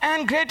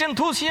and great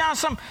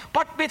enthusiasm,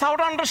 but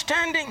without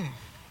understanding.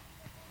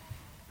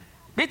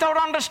 Without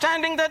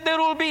understanding that there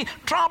will be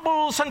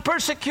troubles and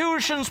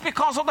persecutions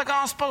because of the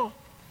gospel.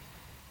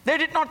 They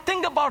did not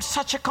think about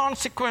such a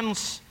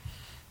consequence,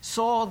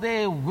 so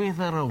they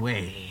wither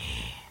away.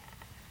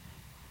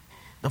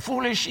 The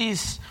foolish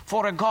is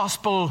for a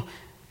gospel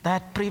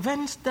that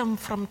prevents them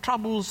from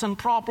troubles and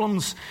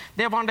problems.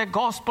 They want a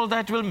gospel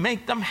that will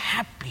make them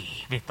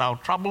happy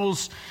without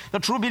troubles. The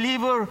true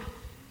believer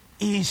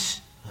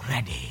is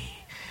ready.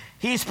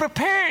 He is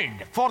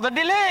prepared for the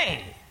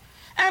delay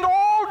and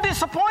all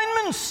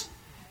disappointments.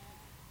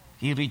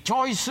 He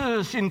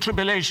rejoices in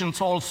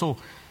tribulations also,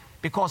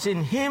 because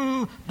in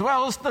him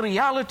dwells the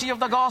reality of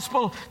the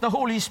gospel, the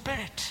Holy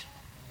Spirit.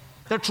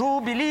 The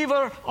true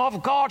believer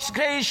of God's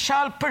grace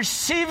shall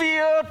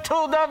persevere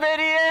to the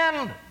very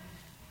end.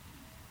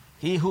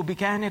 He who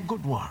began a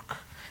good work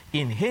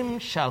in him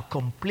shall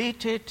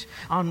complete it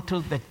until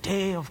the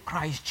day of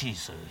Christ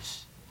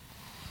Jesus.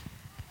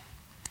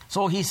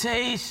 So he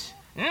says,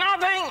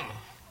 nothing,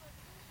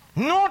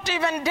 not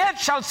even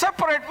death, shall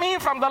separate me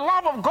from the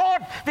love of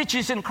God which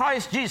is in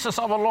Christ Jesus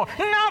our Lord.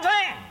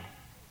 Nothing.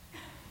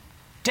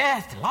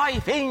 Death,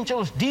 life,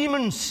 angels,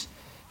 demons,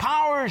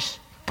 powers,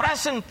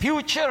 present,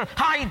 future,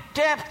 height,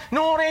 depth,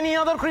 nor any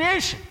other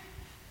creation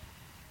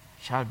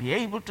shall be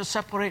able to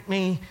separate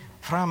me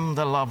from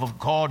the love of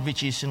God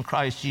which is in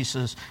Christ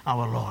Jesus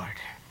our Lord.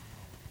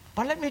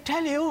 But let me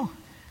tell you,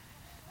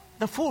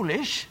 the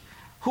foolish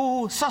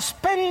who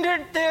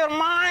suspended their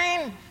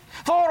mind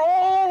for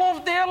all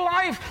of their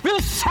life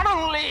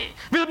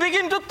will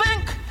begin to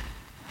think.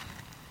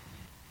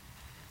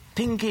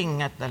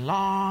 Thinking at the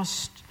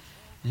last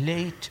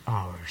late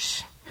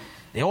hours.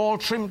 They all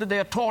trimmed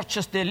their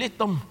torches, they lit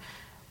them,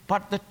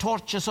 but the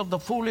torches of the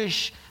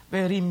foolish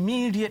were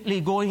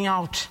immediately going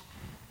out,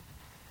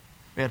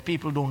 where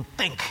people don't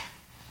think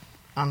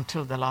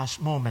until the last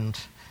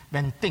moment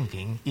when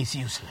thinking is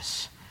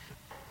useless.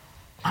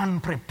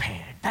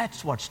 Unprepared.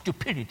 That's what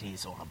stupidity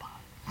is all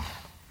about.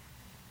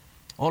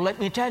 Or let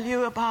me tell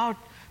you about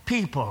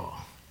people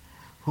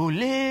who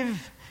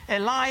live a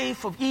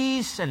life of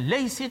ease and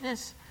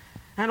laziness,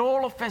 and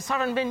all of a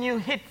sudden when you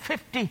hit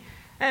 50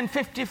 and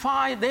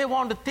 55, they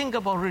want to think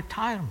about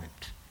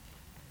retirement.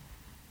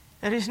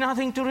 There is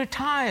nothing to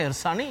retire,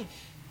 sonny.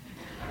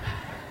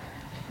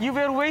 You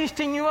were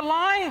wasting your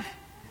life.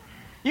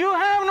 You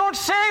have not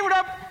saved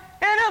up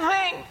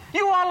anything.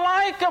 You are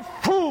like a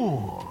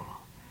fool.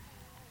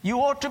 You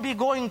ought to be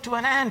going to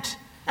an ant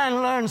and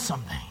learn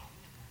something.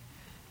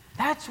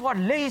 That's what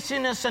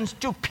laziness and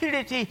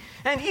stupidity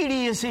and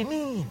idiocy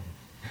mean.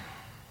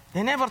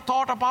 They never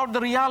thought about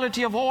the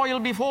reality of oil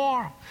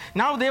before.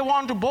 Now they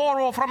want to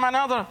borrow from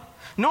another.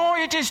 No,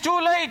 it is too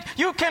late.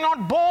 You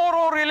cannot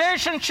borrow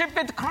relationship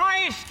with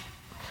Christ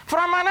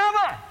from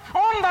another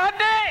on that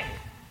day.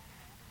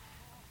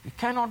 You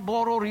cannot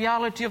borrow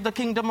reality of the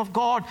kingdom of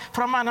God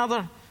from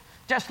another.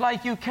 Just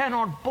like you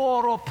cannot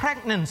borrow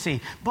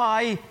pregnancy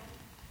by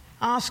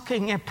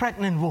asking a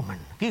pregnant woman,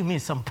 give me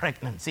some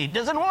pregnancy. It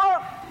doesn't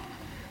work.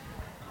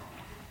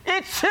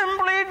 It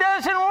simply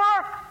doesn't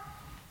work.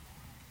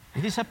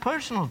 It is a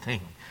personal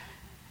thing.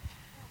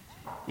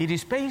 It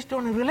is based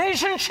on a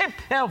relationship,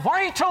 a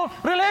vital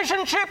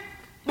relationship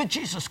with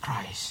Jesus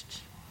Christ.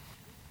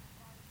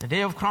 The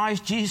day of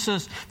Christ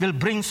Jesus will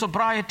bring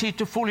sobriety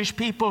to foolish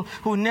people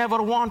who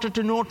never wanted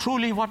to know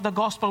truly what the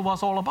gospel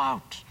was all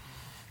about.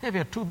 They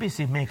were too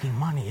busy making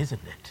money,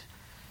 isn't it?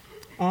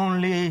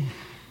 Only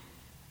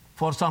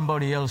for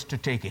somebody else to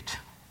take it.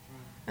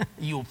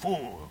 You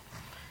fool.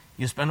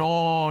 You spend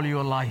all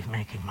your life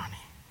making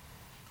money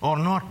or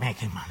not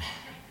making money.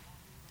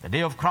 The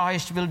day of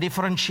Christ will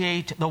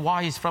differentiate the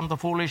wise from the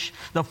foolish,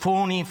 the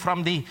phony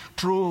from the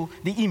true,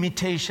 the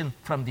imitation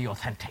from the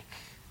authentic.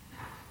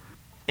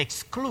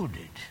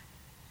 Excluded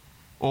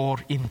or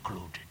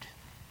included.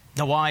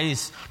 The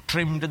wise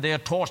trimmed their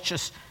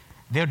torches.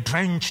 They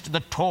drenched the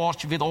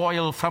torch with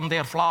oil from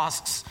their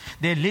flasks.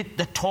 They lit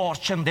the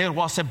torch and there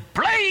was a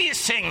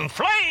blazing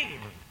flame.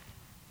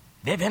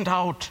 They went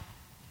out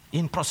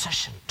in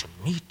procession to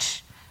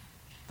meet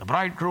the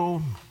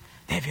bridegroom.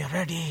 They were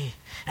ready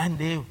and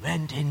they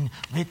went in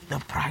with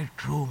the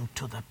bridegroom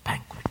to the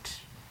banquet.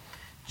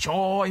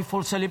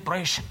 Joyful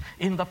celebration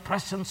in the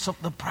presence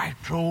of the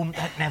bridegroom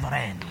that never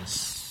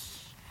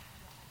ends.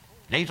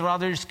 Later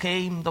others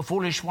came, the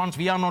foolish ones.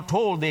 We are not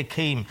told they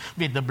came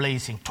with the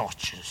blazing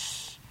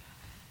torches.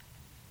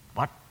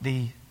 But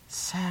the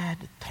sad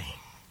thing,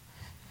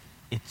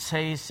 it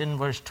says in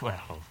verse 12,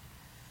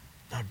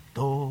 the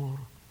door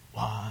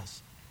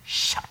was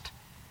shut.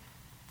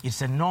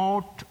 It's a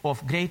note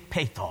of great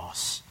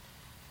pathos.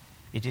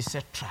 It is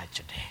a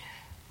tragedy.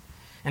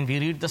 And we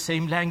read the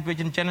same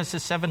language in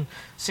Genesis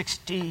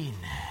 7:16.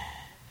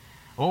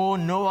 Oh,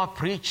 Noah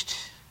preached.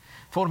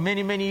 For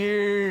many, many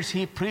years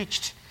he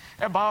preached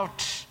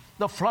about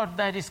the flood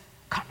that is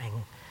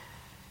coming.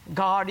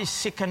 God is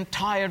sick and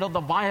tired of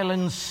the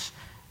violence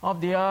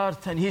of the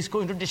earth, and he's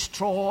going to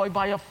destroy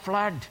by a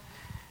flood.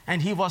 And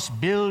he was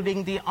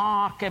building the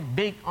ark, a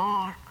big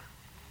ark,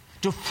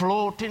 to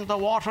float in the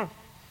water.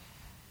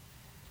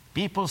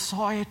 People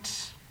saw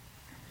it,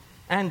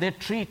 and they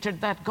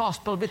treated that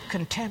gospel with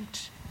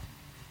contempt.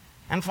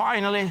 And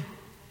finally,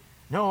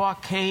 Noah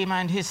came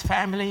and his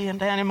family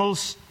and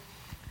animals,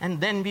 and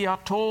then we are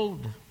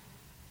told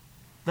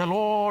the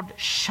Lord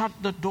shut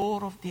the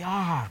door of the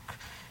ark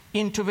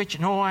into which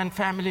Noah and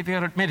family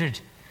were admitted.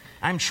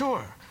 I'm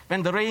sure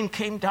when the rain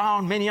came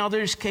down, many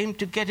others came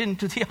to get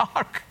into the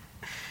ark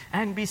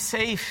and be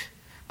safe,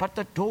 but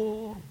the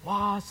door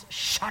was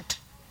shut.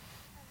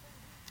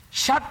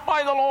 Shut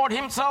by the Lord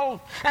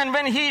himself. And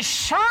when he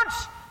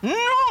shuts,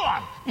 no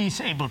one is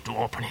able to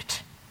open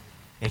it.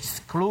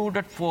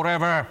 Excluded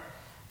forever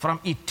from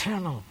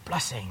eternal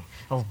blessing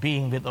of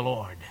being with the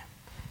Lord.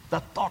 The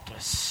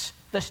thoughtless,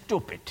 the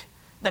stupid,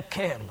 the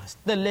careless,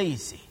 the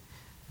lazy,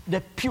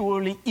 the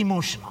purely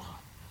emotional,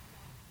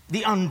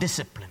 the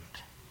undisciplined,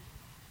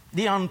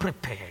 the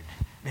unprepared.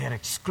 They are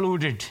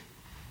excluded.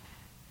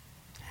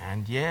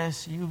 And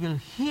yes, you will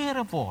hear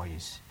a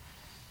voice,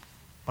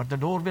 but the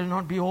door will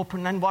not be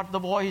opened. And what the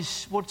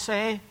voice would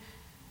say?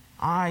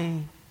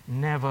 I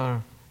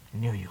never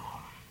knew you.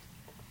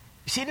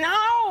 You see,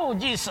 now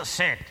Jesus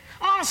said,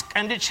 ask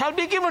and it shall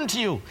be given to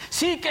you.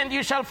 Seek and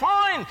you shall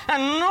find.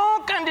 And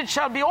knock and it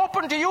shall be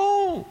opened to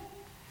you.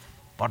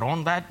 But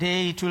on that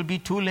day it will be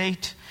too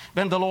late.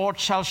 When the Lord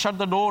shall shut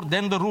the door,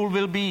 then the rule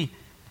will be,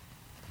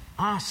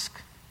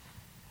 ask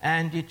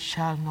and it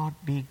shall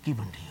not be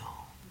given to you.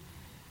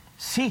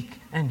 Seek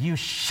and you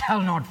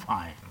shall not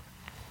find.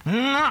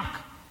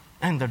 Knock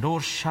and the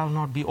door shall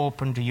not be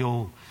opened to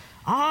you.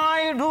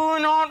 I do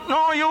not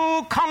know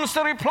you, comes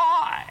the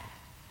reply.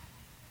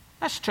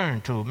 Let's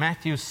turn to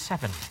Matthew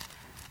 7.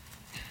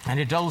 And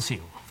it tells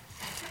you,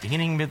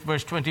 beginning with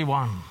verse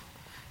 21,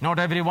 not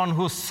everyone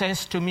who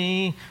says to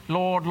me,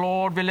 Lord,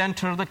 Lord, will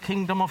enter the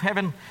kingdom of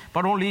heaven,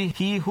 but only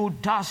he who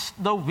does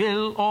the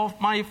will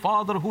of my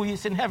Father who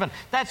is in heaven.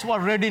 That's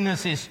what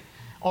readiness is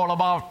all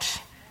about.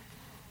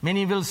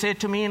 Many will say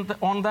to me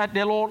on that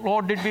day, Lord,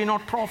 Lord, did we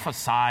not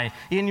prophesy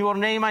in your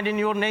name and in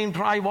your name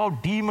drive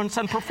out demons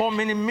and perform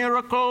many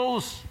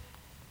miracles?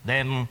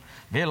 Then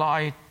will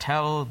I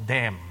tell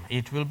them,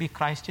 it will be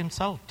Christ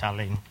himself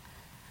telling,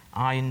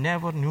 I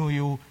never knew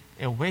you,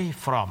 away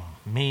from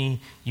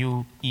me,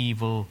 you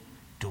evil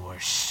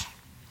doers.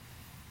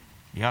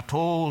 We are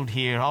told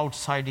here,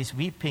 outside is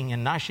weeping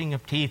and gnashing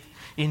of teeth,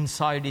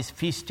 inside is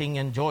feasting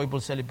and joyful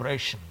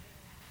celebration.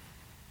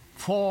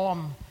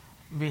 Form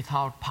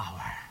without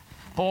power.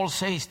 Paul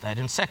says that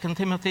in 2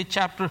 Timothy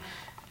chapter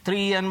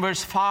 3 and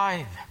verse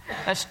 5.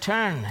 Let's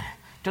turn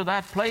to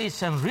that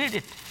place and read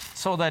it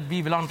so that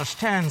we will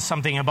understand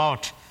something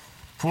about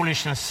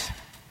foolishness.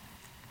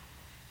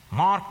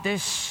 Mark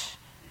this.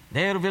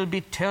 There will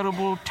be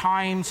terrible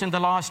times in the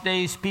last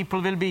days.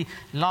 People will be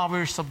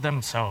lovers of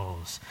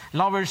themselves,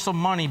 lovers of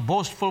money,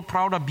 boastful,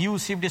 proud,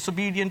 abusive,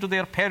 disobedient to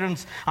their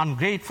parents,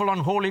 ungrateful,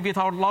 unholy,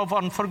 without love,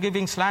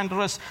 unforgiving,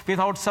 slanderous,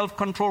 without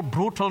self-control,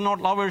 brutal, not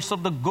lovers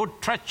of the good,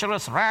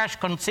 treacherous, rash,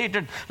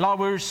 conceited,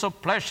 lovers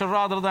of pleasure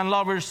rather than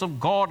lovers of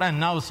God. And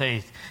now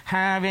says,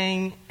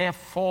 having a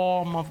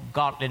form of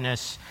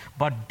godliness,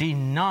 but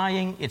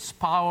denying its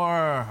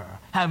power,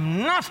 have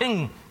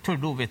nothing to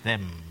do with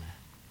them.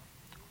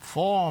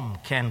 Form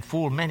can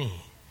fool many,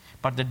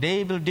 but the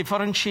day will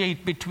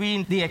differentiate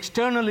between the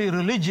externally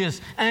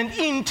religious and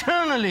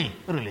internally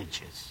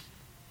religious.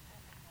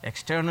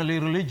 Externally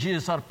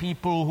religious are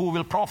people who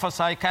will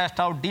prophesy, cast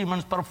out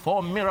demons,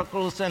 perform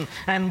miracles,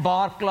 and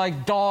bark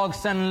like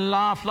dogs and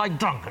laugh like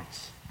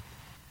drunkards.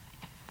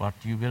 But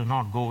you will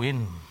not go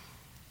in.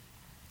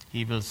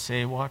 He will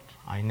say what?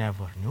 I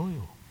never knew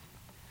you.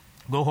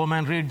 Go home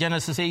and read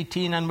Genesis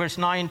 18 and verse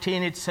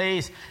 19. It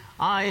says,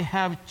 I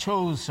have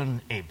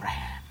chosen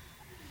Abraham.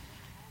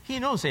 He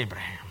knows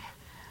Abraham.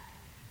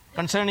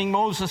 Concerning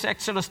Moses,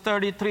 Exodus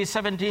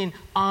 33:17,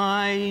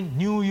 I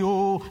knew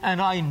you and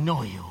I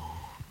know you.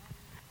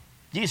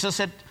 Jesus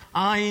said,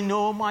 I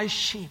know my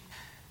sheep.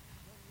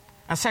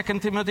 And 2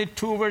 Timothy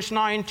 2 verse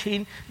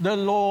 19, the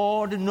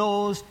Lord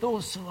knows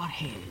those who are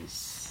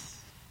his.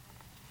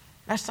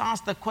 Let's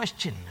ask the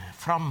question,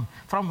 from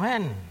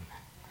when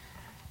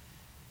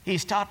he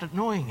started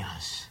knowing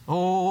us?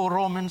 Oh,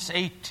 Romans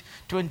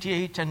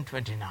 8:28 and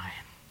 29.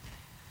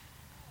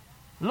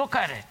 Look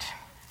at it.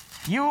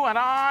 You and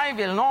I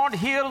will not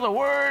hear the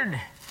word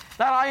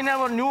that I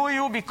never knew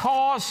you,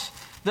 because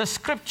the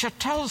scripture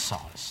tells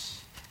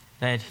us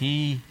that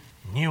he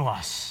knew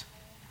us.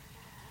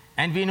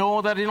 And we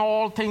know that in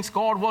all things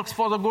God works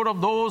for the good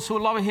of those who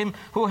love him,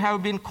 who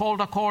have been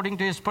called according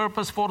to his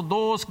purpose. For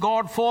those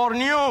God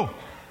foreknew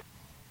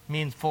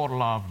means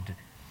foreloved.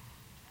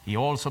 He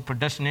also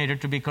predestinated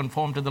to be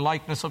conformed to the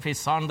likeness of his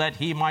Son, that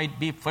he might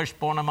be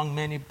firstborn among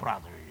many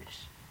brothers.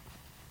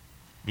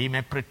 We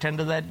may pretend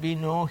that we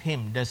know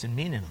him, doesn't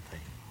mean anything.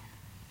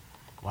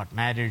 What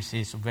matters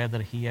is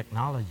whether he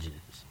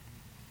acknowledges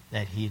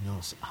that he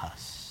knows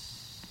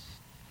us.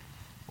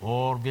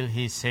 Or will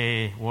he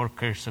say,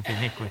 workers of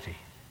iniquity?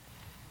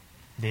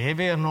 They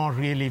were not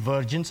really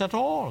virgins at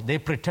all. They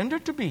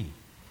pretended to be.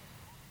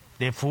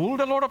 They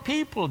fooled a lot of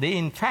people. They,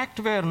 in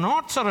fact, were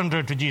not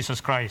surrendered to Jesus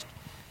Christ.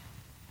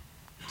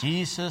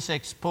 Jesus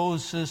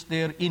exposes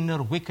their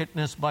inner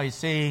wickedness by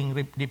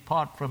saying,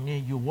 depart from me,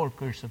 you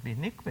workers of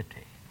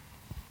iniquity.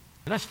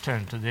 Let's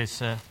turn to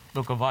this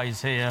book of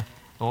Isaiah,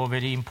 a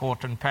very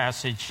important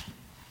passage,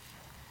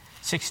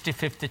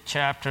 65th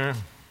chapter,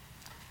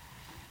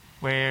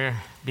 where,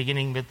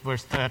 beginning with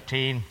verse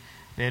 13,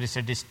 there is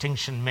a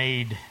distinction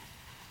made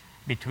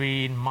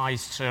between my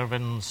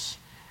servants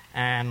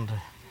and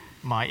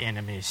my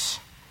enemies.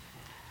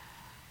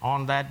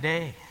 On that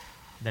day,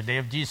 the day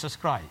of Jesus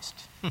Christ,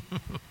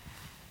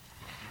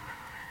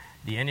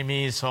 The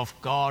enemies of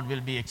God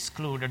will be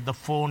excluded. The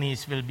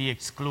phonies will be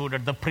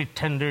excluded. The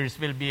pretenders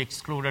will be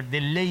excluded. The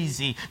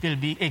lazy will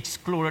be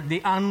excluded. The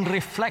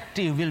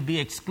unreflective will be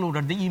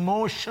excluded. The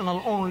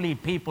emotional-only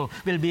people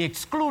will be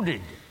excluded.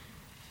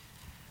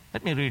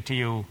 Let me read to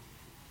you.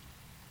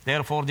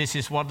 Therefore, this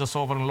is what the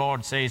sovereign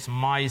Lord says,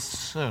 my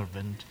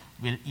servant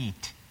will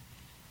eat.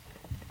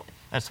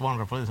 That's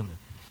wonderful, isn't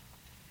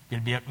it?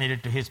 Will be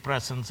admitted to his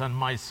presence, and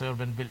my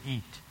servant will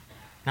eat.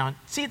 Now,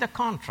 see the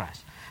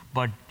contrast.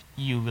 But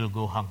you will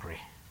go hungry.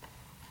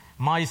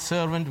 My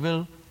servant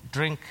will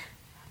drink,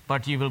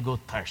 but you will go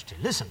thirsty.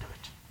 Listen to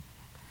it.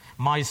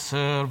 My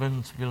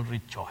servants will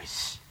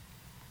rejoice,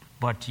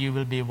 but you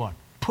will be what?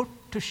 Put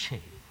to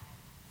shame.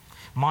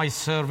 My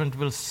servant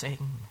will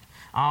sing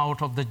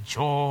out of the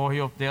joy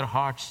of their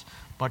hearts,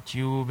 but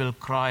you will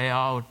cry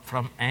out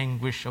from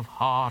anguish of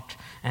heart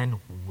and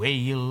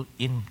wail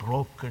in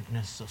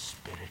brokenness of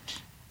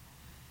spirit.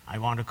 I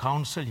want to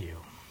counsel you.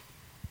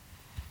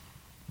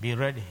 Be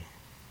ready.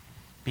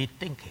 Be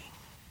thinking.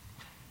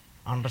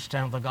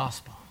 Understand the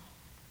gospel.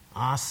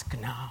 Ask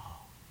now.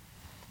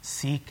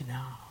 Seek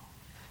now.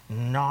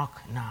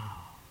 Knock now.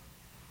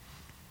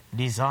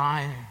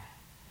 Desire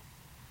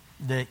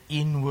the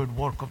inward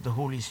work of the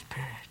Holy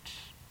Spirit.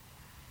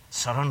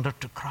 Surrender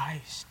to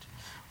Christ.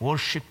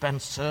 Worship and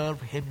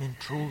serve him in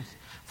truth,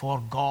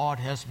 for God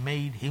has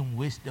made him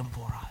wisdom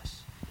for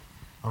us.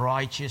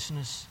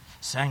 Righteousness,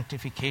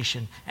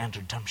 sanctification, and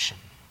redemption.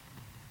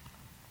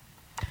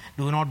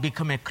 Do not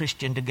become a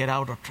Christian to get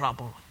out of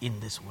trouble in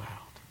this world.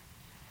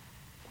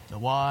 The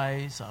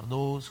wise are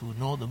those who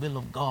know the will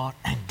of God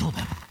and do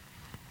them.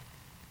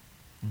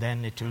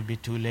 Then it will be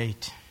too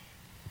late.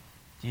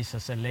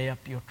 Jesus said, lay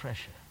up your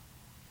treasure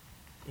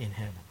in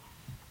heaven,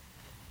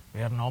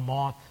 where no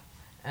moth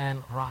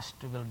and rust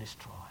will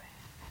destroy,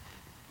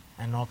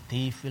 and no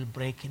thief will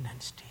break in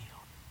and steal.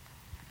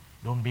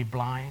 Don't be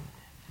blind.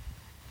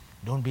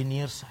 Don't be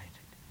nearsighted.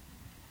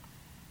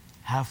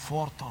 Have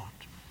forethought.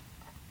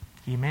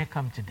 He may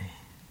come today,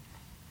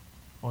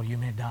 or you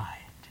may die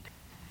today.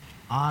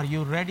 Are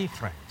you ready,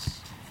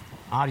 friends?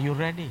 Are you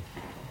ready?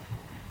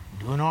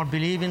 Do not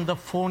believe in the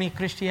phony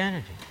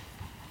Christianity,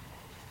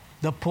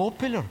 the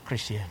popular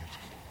Christianity.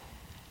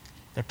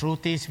 The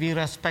truth is, we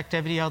respect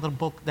every other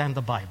book than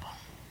the Bible.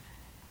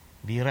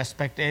 We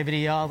respect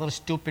every other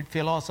stupid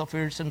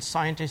philosophers and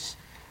scientists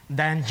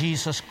than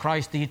Jesus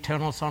Christ, the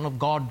eternal Son of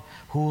God,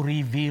 who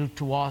revealed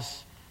to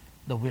us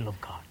the will of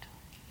God.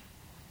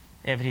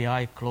 Every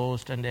eye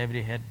closed and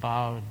every head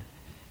bowed.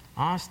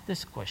 Ask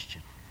this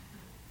question.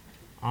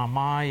 Am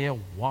I a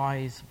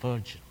wise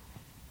virgin?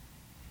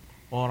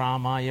 Or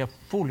am I a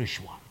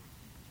foolish one?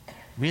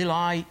 Will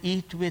I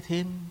eat with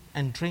him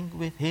and drink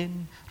with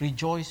him,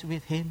 rejoice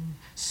with him,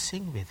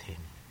 sing with him?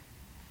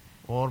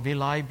 Or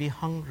will I be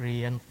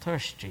hungry and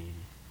thirsty?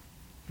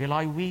 Will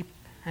I weep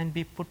and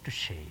be put to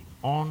shame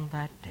on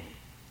that day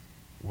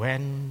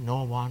when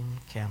no one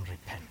can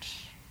repent?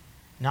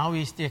 Now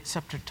is the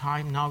accepted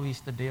time. Now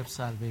is the day of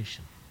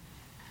salvation.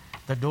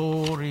 The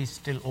door is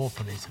still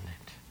open, isn't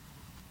it?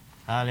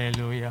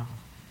 Hallelujah.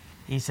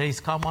 He says,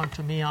 come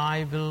unto me,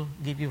 I will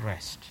give you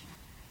rest.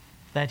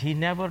 That he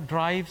never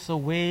drives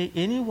away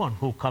anyone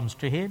who comes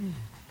to him.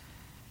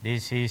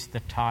 This is the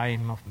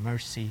time of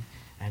mercy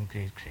and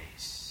great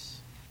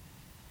grace.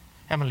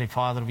 Heavenly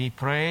Father, we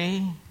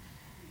pray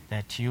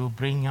that you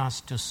bring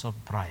us to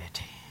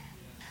sobriety.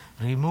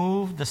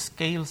 Remove the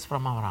scales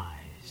from our eyes.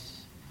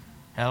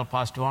 Help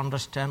us to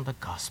understand the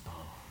gospel.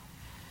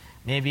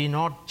 May we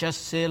not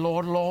just say,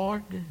 Lord,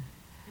 Lord,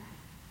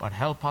 but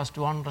help us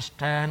to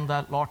understand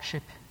that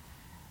Lordship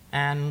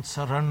and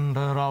surrender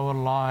our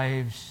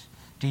lives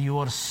to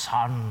your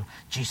Son,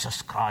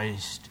 Jesus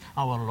Christ,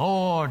 our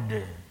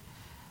Lord,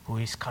 who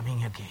is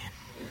coming again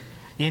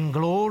in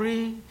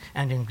glory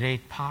and in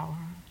great power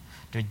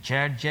to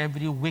judge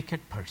every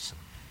wicked person,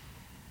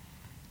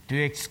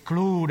 to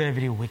exclude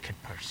every wicked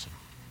person,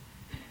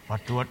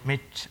 but to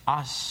admit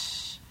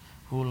us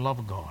who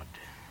love God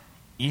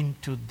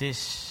into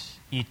this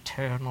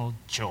eternal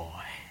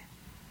joy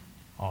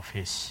of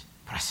his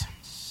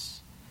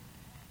presence,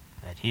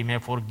 that he may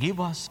forgive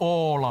us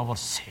all our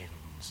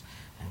sins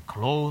and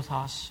clothe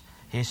us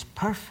his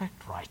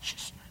perfect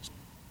righteousness.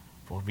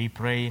 For we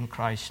pray in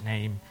Christ's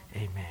name,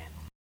 amen.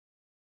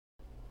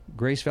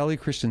 Grace Valley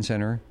Christian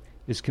Center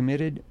is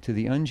committed to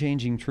the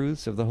unchanging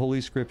truths of the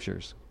Holy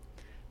Scriptures.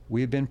 We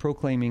have been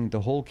proclaiming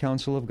the whole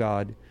counsel of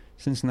God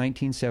since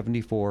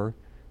 1974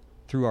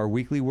 through our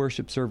weekly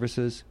worship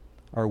services,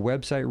 our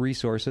website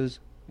resources,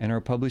 and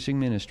our publishing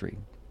ministry.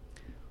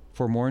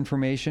 For more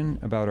information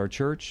about our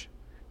church,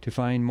 to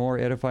find more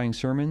edifying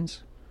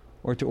sermons,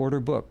 or to order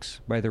books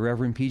by the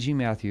Reverend P.G.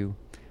 Matthew,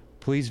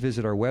 please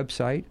visit our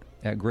website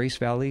at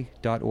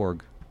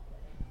gracevalley.org.